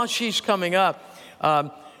here, and while she's coming up,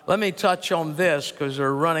 let me touch on this because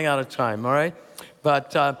we're running out of time, all right?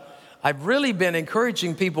 But I've really been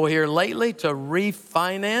encouraging people here lately to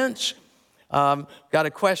refinance. Got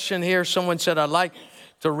a question here. Someone said, I'd like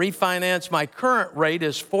to refinance. My current rate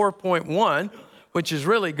is 4.1, which is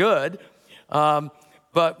really good,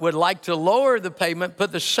 but would like to lower the payment,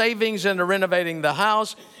 put the savings into renovating the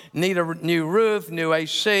house, need a new roof, new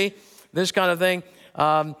AC, this kind of thing.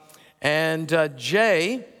 And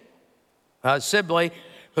Jay Sibley,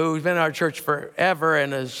 who's been in our church forever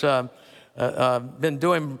and has been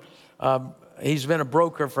doing, he's been a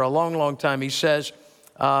broker for a long, long time. He says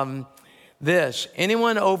this: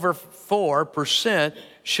 anyone over 4%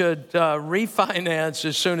 should refinance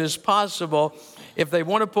as soon as possible. If they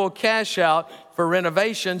want to pull cash out for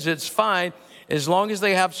renovations, it's fine as long as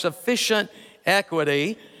they have sufficient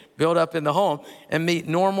equity built up in the home and meet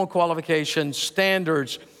normal qualification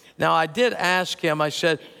standards. Now, I did ask him, I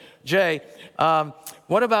said, Jay,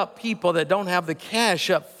 what about people that don't have the cash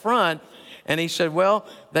up front? And he said, well,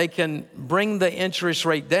 they can bring the interest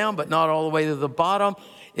rate down, but not all the way to the bottom.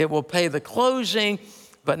 It will pay the closing,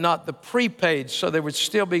 but not the prepaid, so there would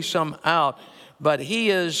still be some out. But he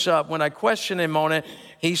is, when I questioned him on it,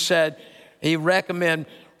 he said he recommend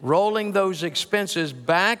rolling those expenses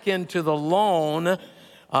back into the loan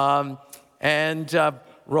and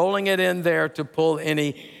rolling it in there to pull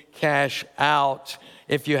any cash out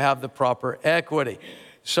if you have the proper equity.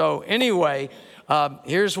 So anyway,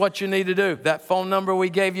 here's what you need to do. That phone number we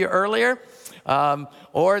gave you earlier,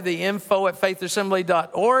 or the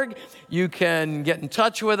info@faithassembly.org. You can get in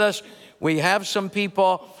touch with us. We have some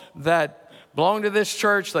people that belong to this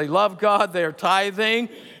church. They love God. They're tithing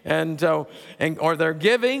or they're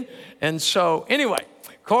giving. And so anyway,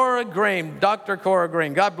 Cora Green, Dr. Cora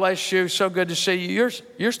Green, God bless you. So good to see you.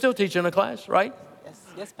 You're still teaching a class, right?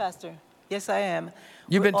 Yes, Pastor. Yes, I am.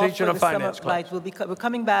 You've been teaching a finance class. Right. We're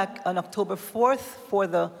coming back on October 4th for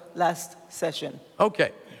the last session.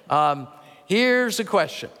 Okay. Here's the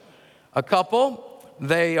question. A couple,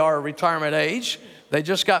 they are retirement age. They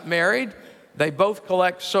just got married. They both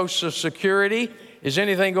collect Social Security. Is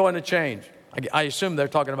anything going to change? I assume they're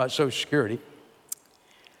talking about Social Security.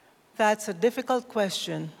 That's a difficult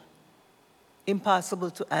question,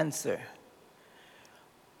 impossible to answer.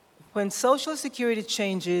 When Social Security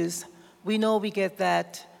changes, we know we get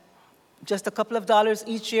that just a couple of dollars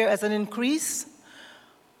each year as an increase.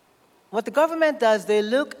 What the government does, they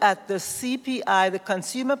look at the CPI, the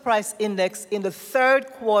Consumer Price Index, in the third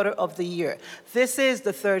quarter of the year. This is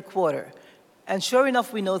the third quarter. And sure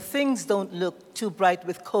enough, we know things don't look too bright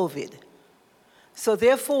with COVID. So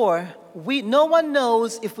therefore, no one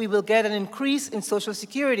knows if we will get an increase in Social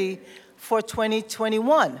Security for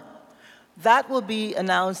 2021. That will be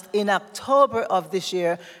announced in October of this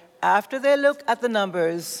year after they look at the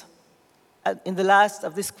numbers in the last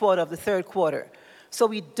of this quarter, of the third quarter. So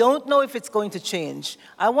we don't know if it's going to change.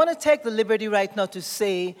 I want to take the liberty right now to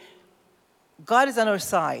say God is on our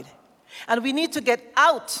side. And we need to get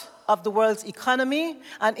out of the world's economy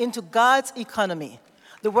and into God's economy.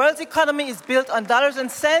 The world's economy is built on dollars and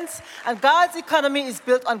cents, and God's economy is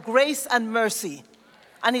built on grace and mercy.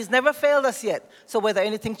 And He's never failed us yet. So whether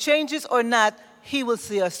anything changes or not, He will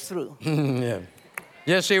see us through. Yeah.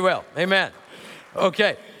 Yes, He will. Amen.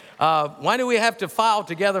 Okay. Why do we have to file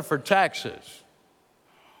together for taxes?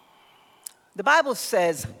 The Bible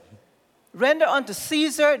says, render unto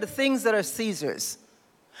Caesar the things that are Caesar's.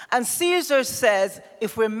 And Caesar says,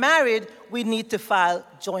 if we're married, we need to file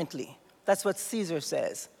jointly. That's what Caesar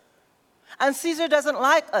says. And Caesar doesn't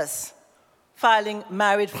like us filing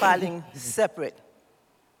married, filing separate.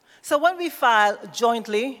 So when we file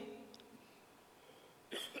jointly,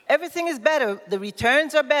 everything is better. The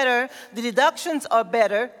returns are better. The deductions are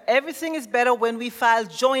better. Everything is better when we file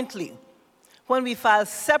jointly. When we file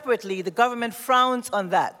separately, the government frowns on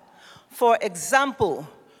that. For example,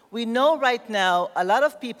 we know right now a lot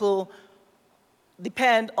of people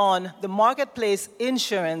depend on the marketplace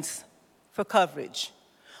insurance for coverage.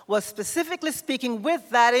 Well, specifically speaking, with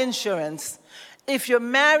that insurance, if you're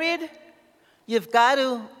married, you've got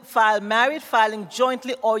to file married filing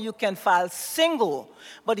jointly, or you can file single.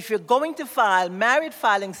 But if you're going to file married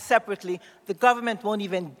filing separately, the government won't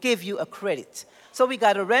even give you a credit. So we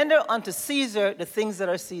got to render unto Caesar the things that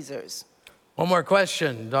are Caesar's. One more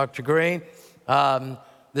question, Dr. Green.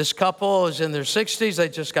 This couple is in their 60s. They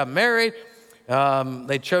just got married.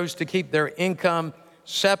 They chose to keep their income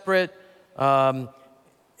separate.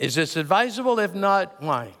 Is this advisable? If not,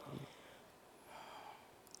 why?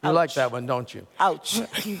 You like that one, don't you? Ouch.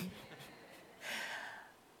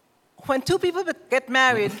 When two people get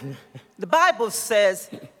married, the Bible says,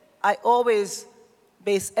 I always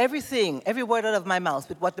base everything, every word out of my mouth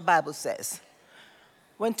with what the Bible says.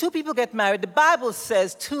 When two people get married, the Bible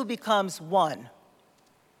says two becomes one.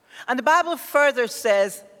 And the Bible further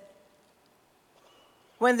says,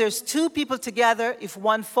 when there's two people together, if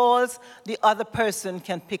one falls, the other person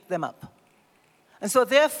can pick them up. And so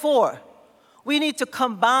therefore, we need to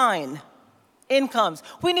combine incomes.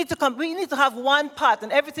 We need to have one pot,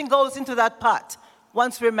 and everything goes into that pot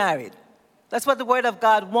once we're married. That's what the Word of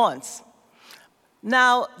God wants.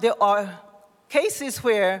 Now, there are cases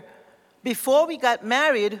where before we got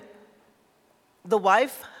married, the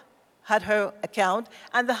wife had her account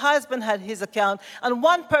and the husband had his account, and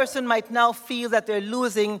one person might now feel that they're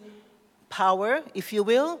losing power, if you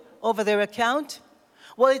will, over their account.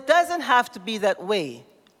 Well, it doesn't have to be that way.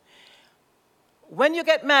 When you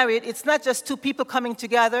get married, it's not just two people coming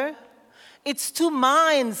together, it's two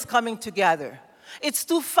minds coming together. It's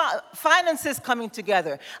two finances coming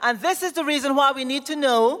together. And this is the reason why we need to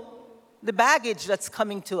know the baggage that's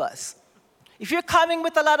coming to us. If you're coming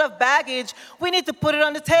with a lot of baggage, we need to put it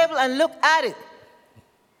on the table and look at it.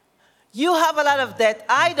 You have a lot of debt.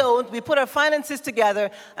 I don't. We put our finances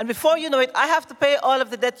together, and before you know it, I have to pay all of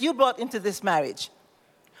the debt you brought into this marriage.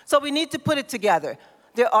 So we need to put it together.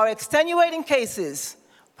 There are extenuating cases.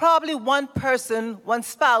 Probably one person, one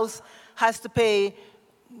spouse, has to pay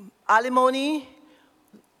alimony.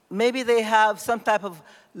 Maybe they have some type of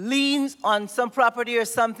liens on some property or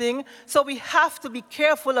something. So we have to be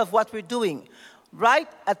careful of what we're doing. Right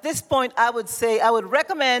at this point, I would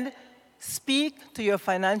recommend speak to your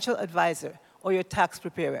financial advisor or your tax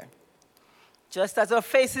preparer. Just as our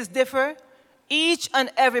faces differ, each and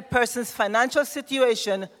every person's financial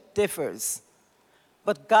situation differs.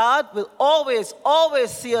 But God will always, always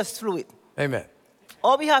see us through it. Amen.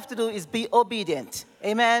 All we have to do is be obedient.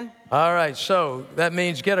 Amen? All right, so that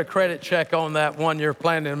means get a credit check on that one you're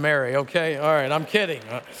planning to marry, okay? All right, I'm kidding.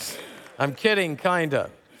 I'm kidding, kind of.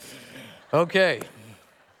 Okay.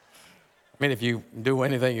 I mean, if you do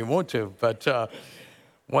anything you want to, but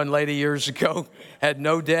one lady years ago had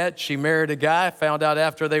no debt. She married a guy, found out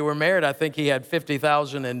after they were married, I think he had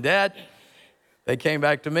 $50,000 in debt. They came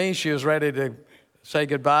back to me. She was ready to say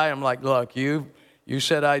goodbye. I'm like, look, you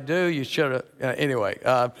said I do. You should have. Anyway,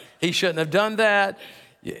 he shouldn't have done that.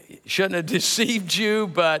 Shouldn't have deceived you,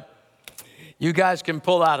 but you guys can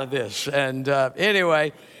pull out of this. And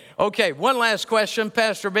anyway, okay, one last question,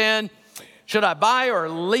 Pastor Ben. Should I buy or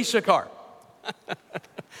lease a car?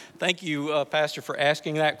 Thank you, Pastor, for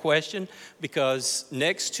asking that question, because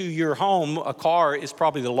next to your home, a car is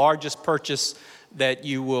probably the largest purchase that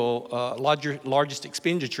you will, largest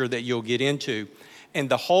expenditure that you'll get into. And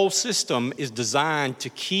the whole system is designed to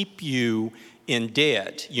keep you in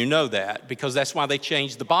debt. You know that, because that's why they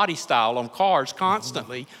change the body style on cars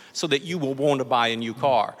constantly, so that you will want to buy a new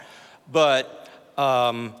car. But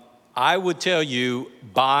I would tell you,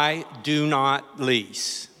 buy, do not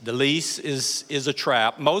lease. The lease is a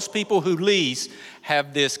trap. Most people who lease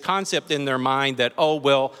have this concept in their mind that, oh,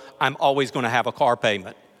 well, I'm always going to have a car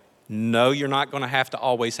payment. No, you're not going to have to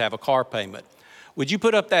always have a car payment. Would you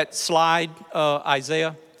put up that slide,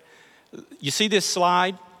 Isaiah? You see this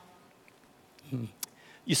slide?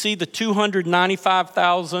 You see the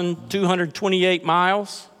 295,228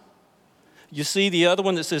 miles? You see the other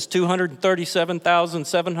one that says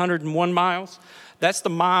 237,701 miles? That's the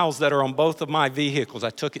miles that are on both of my vehicles.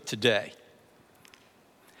 I took it today.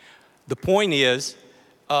 The point is,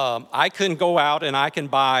 I couldn't go out and I can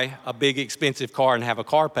buy a big expensive car and have a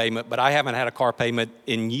car payment, but I haven't had a car payment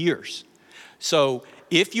in years. So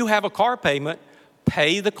if you have a car payment,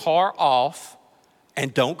 pay the car off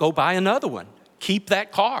and don't go buy another one. Keep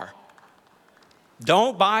that car.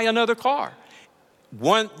 Don't buy another car.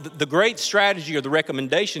 The great strategy or the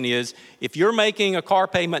recommendation is, if you're making a car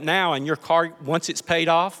payment now and your car, once it's paid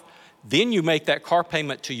off, then you make that car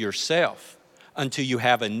payment to yourself until you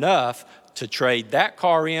have enough to trade that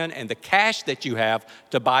car in and the cash that you have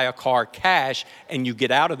to buy a car cash, and you get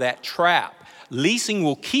out of that trap. Leasing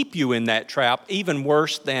will keep you in that trap, even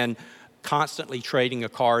worse than constantly trading a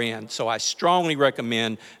car in. So I strongly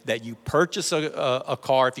recommend that you purchase a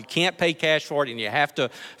car. If you can't pay cash for it and you have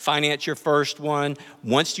to finance your first one,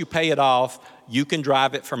 once you pay it off, you can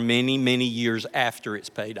drive it for many, many years after it's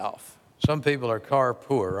paid off. Some people are car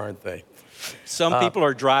poor, aren't they? Some people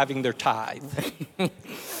are driving their tithe.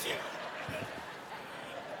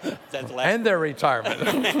 And their retirement.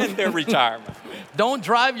 And their retirement. Don't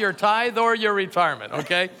drive your tithe or your retirement,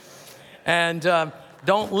 okay? And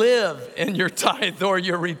don't live in your tithe or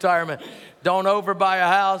your retirement. Don't overbuy a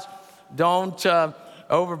house. Don't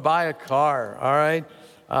overbuy a car, all right?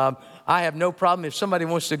 I have no problem if somebody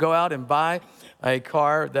wants to go out and buy a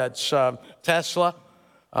car that's Tesla,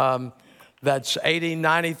 that's $80,000,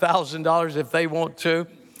 $90,000 if they want to.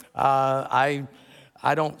 I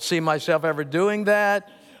don't see myself ever doing that.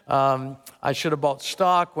 I should have bought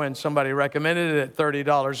stock when somebody recommended it at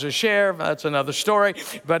 $30 a share. That's another story.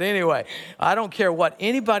 But anyway, I don't care what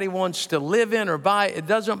anybody wants to live in or buy. It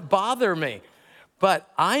doesn't bother me. But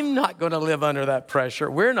I'm not going to live under that pressure.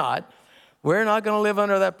 We're not. We're not going to live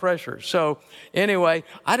under that pressure. So anyway,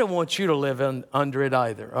 I don't want you to live under it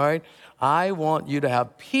either, all right? I want you to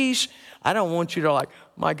have peace. I don't want you to like,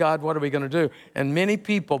 my God, what are we going to do? And many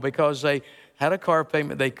people, because they had a car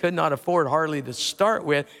payment they could not afford hardly to start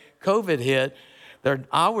with, COVID hit, their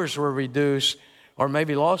hours were reduced or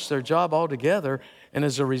maybe lost their job altogether. And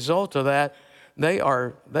as a result of that, they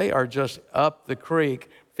are just up the creek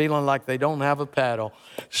feeling like they don't have a paddle.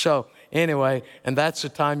 So anyway, and that's the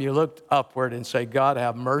time you look upward and say, God,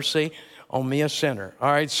 have mercy on me, a sinner.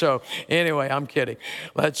 All right, so anyway, I'm kidding.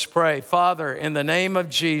 Let's pray. Father, in the name of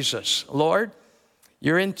Jesus, Lord,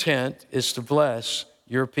 your intent is to bless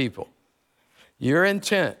your people. Your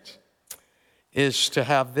intent is to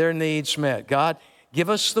have their needs met. God, give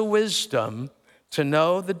us the wisdom to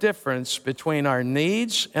know the difference between our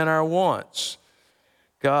needs and our wants.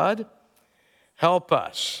 God, help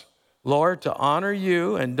us, Lord, to honor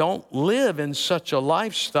you and don't live in such a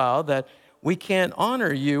lifestyle that we can't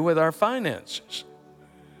honor you with our finances.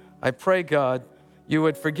 I pray, God, you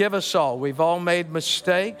would forgive us all. We've all made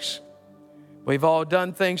mistakes. We've all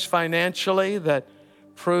done things financially that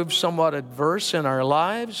proved somewhat adverse in our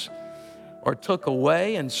lives or took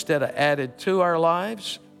away instead of added to our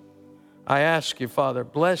lives. I ask you, Father,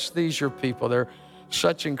 bless these your people. They're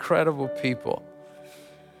such incredible people.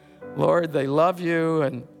 Lord, they love you,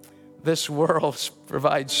 and this world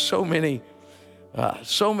provides so many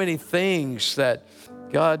things that,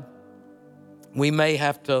 God, we may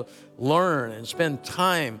have to learn and spend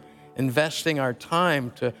time investing our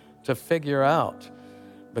time to figure out.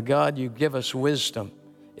 But God, you give us wisdom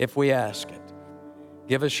if we ask it.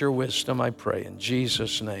 Give us your wisdom, I pray, in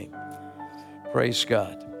Jesus' name. Praise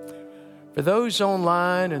God. For those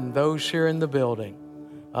online and those here in the building,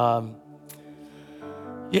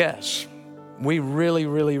 yes, we really,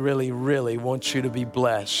 really, really, really want you to be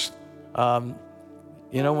blessed. You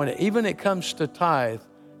know, when it comes to tithe,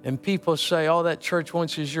 And people say, all that church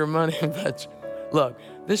wants is your money. Look,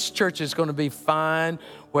 this church is going to be fine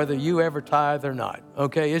whether you ever tithe or not,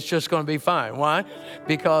 okay? It's just going to be fine. Why?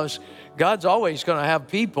 Because God's always going to have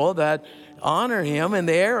people that honor him in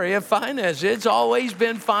the area of finance. It's always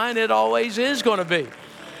been fine. It always is going to be.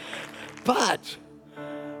 But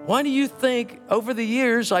why do you think over the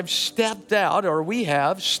years I've stepped out, or we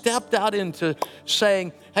have stepped out into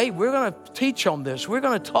saying, hey, we're going to teach on this. We're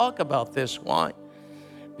going to talk about this. Why?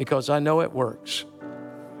 Because I know it works.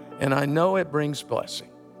 And I know it brings blessing.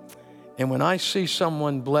 And when I see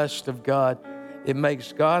someone blessed of God, it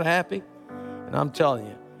makes God happy. And I'm telling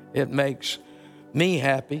you, it makes me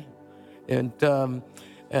happy. And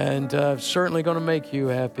certainly going to make you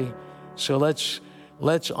happy. So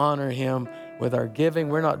let's honor him with our giving.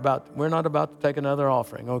 We're not about to take another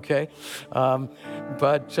offering, okay?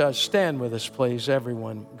 But stand with us, please,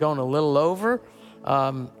 everyone. Going a little over.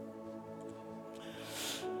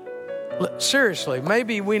 Seriously,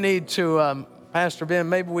 maybe we need to, Pastor Ben,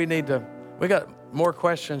 we got more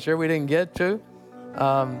questions here we didn't get to.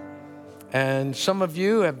 And some of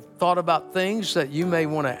you have thought about things that you may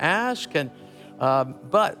want to ask.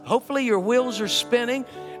 But hopefully your wheels are spinning,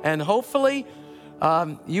 and hopefully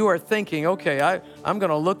you are thinking, okay, I'm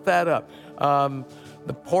going to look that up.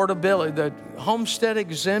 The portability, the homestead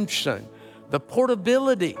exemption, the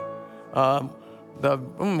portability,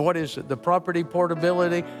 the property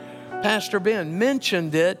portability. Pastor Ben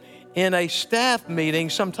mentioned it in a staff meeting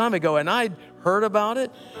some time ago, and I'd heard about it.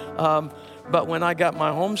 But when I got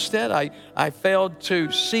my homestead, I failed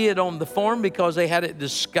to see it on the form because they had it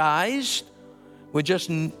disguised with just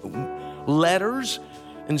letters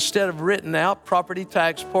instead of written out, property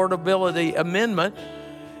tax portability amendment.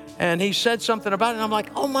 And he said something about it, and I'm like,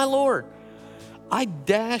 oh, my Lord. I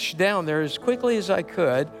dashed down there as quickly as I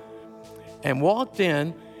could and walked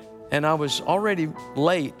in, and I was already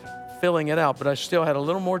late filling it out, but I still had a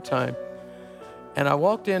little more time. And I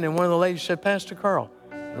walked in, and one of the ladies said, Pastor Carl.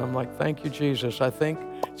 And I'm like, thank you, Jesus. I think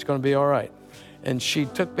it's going to be all right. And she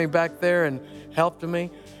took me back there and helped me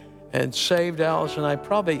and saved Alice and I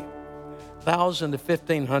probably $1,000 to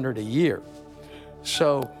 $1,500 a year.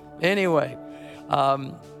 So anyway,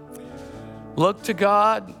 look to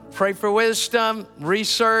God, pray for wisdom,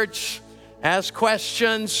 research, ask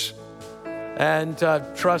questions, and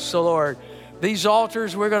trust the Lord. These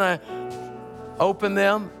altars, we're going to open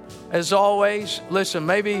them as always. Listen,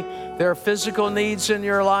 maybe there are physical needs in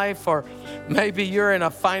your life, or maybe you're in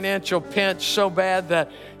a financial pinch so bad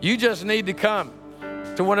that you just need to come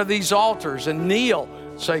to one of these altars and kneel.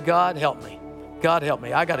 Say, God, help me. God, help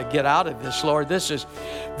me. I got to get out of this, Lord.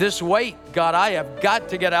 This weight, God, I have got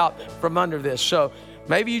to get out from under this. So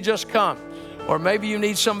maybe you just come. Or maybe you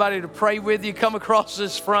need somebody to pray with you. Come across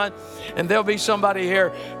this front, and there'll be somebody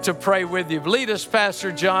here to pray with you. Lead us,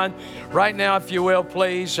 Pastor John, right now, if you will,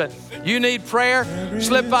 please. You need prayer?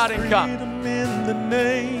 Slip out and come. In the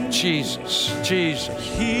name, Jesus.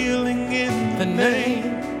 healing in the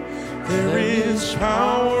name. There is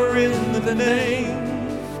power in the name.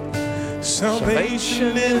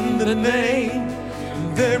 Salvation in the name.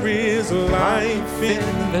 There is life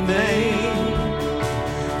in the name.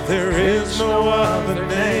 There is no other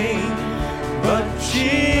name but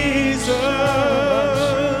Jesus.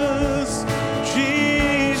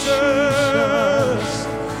 Jesus.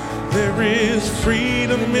 There is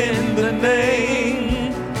freedom in the name.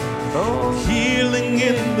 Healing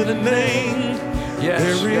in the name.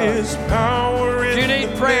 Yes, there is power in the name. If you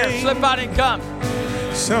need prayer, slip out and come.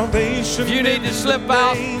 Salvation. If you need to slip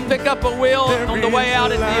out, pick up a wheel on the way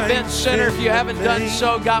out at the event center. If you haven't done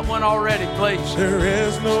so, got one already, please. There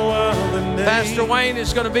is no other name. Pastor Wayne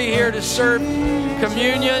is going to be here to serve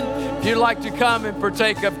communion. If you'd like to come and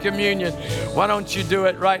partake of communion, why don't you do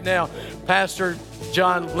it right now? Pastor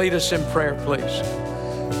John, lead us in prayer, please.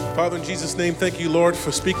 Father, in Jesus' name, thank you, Lord,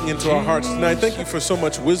 for speaking into our hearts tonight. Thank you for so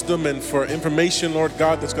much wisdom and for information, Lord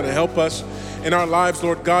God, that's going to help us in our lives,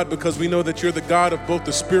 Lord God, because we know that you're the God of both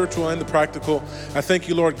the spiritual and the practical. I thank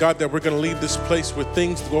you, Lord God, that we're going to leave this place with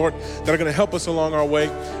things, Lord, that are going to help us along our way.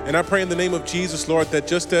 And I pray in the name of Jesus, Lord, that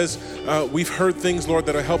just as we've heard things, Lord,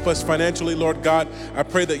 that will help us financially, Lord God, I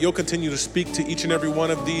pray that you'll continue to speak to each and every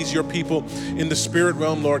one of these, your people, in the spirit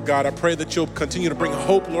realm, Lord God. I pray that you'll continue to bring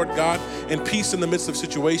hope, Lord God, and peace in the midst of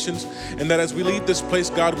situations. And that as we leave this place,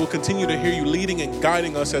 God, we'll continue to hear you leading and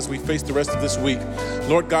guiding us as we face the rest of this week.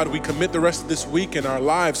 Lord God, we commit the rest of this week and our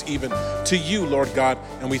lives even to you, Lord God,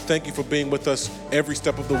 and we thank you for being with us every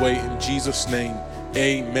step of the way. In Jesus' name,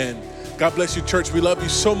 amen. God bless you, church. We love you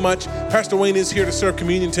so much. Pastor Wayne is here to serve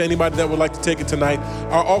communion to anybody that would like to take it tonight.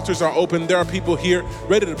 Our altars are open. There are people here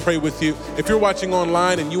ready to pray with you. If you're watching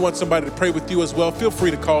online and you want somebody to pray with you as well, feel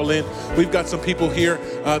free to call in. We've got some people here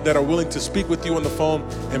that are willing to speak with you on the phone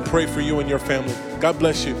and pray for you and your family. God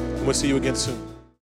bless you, and we'll see you again soon.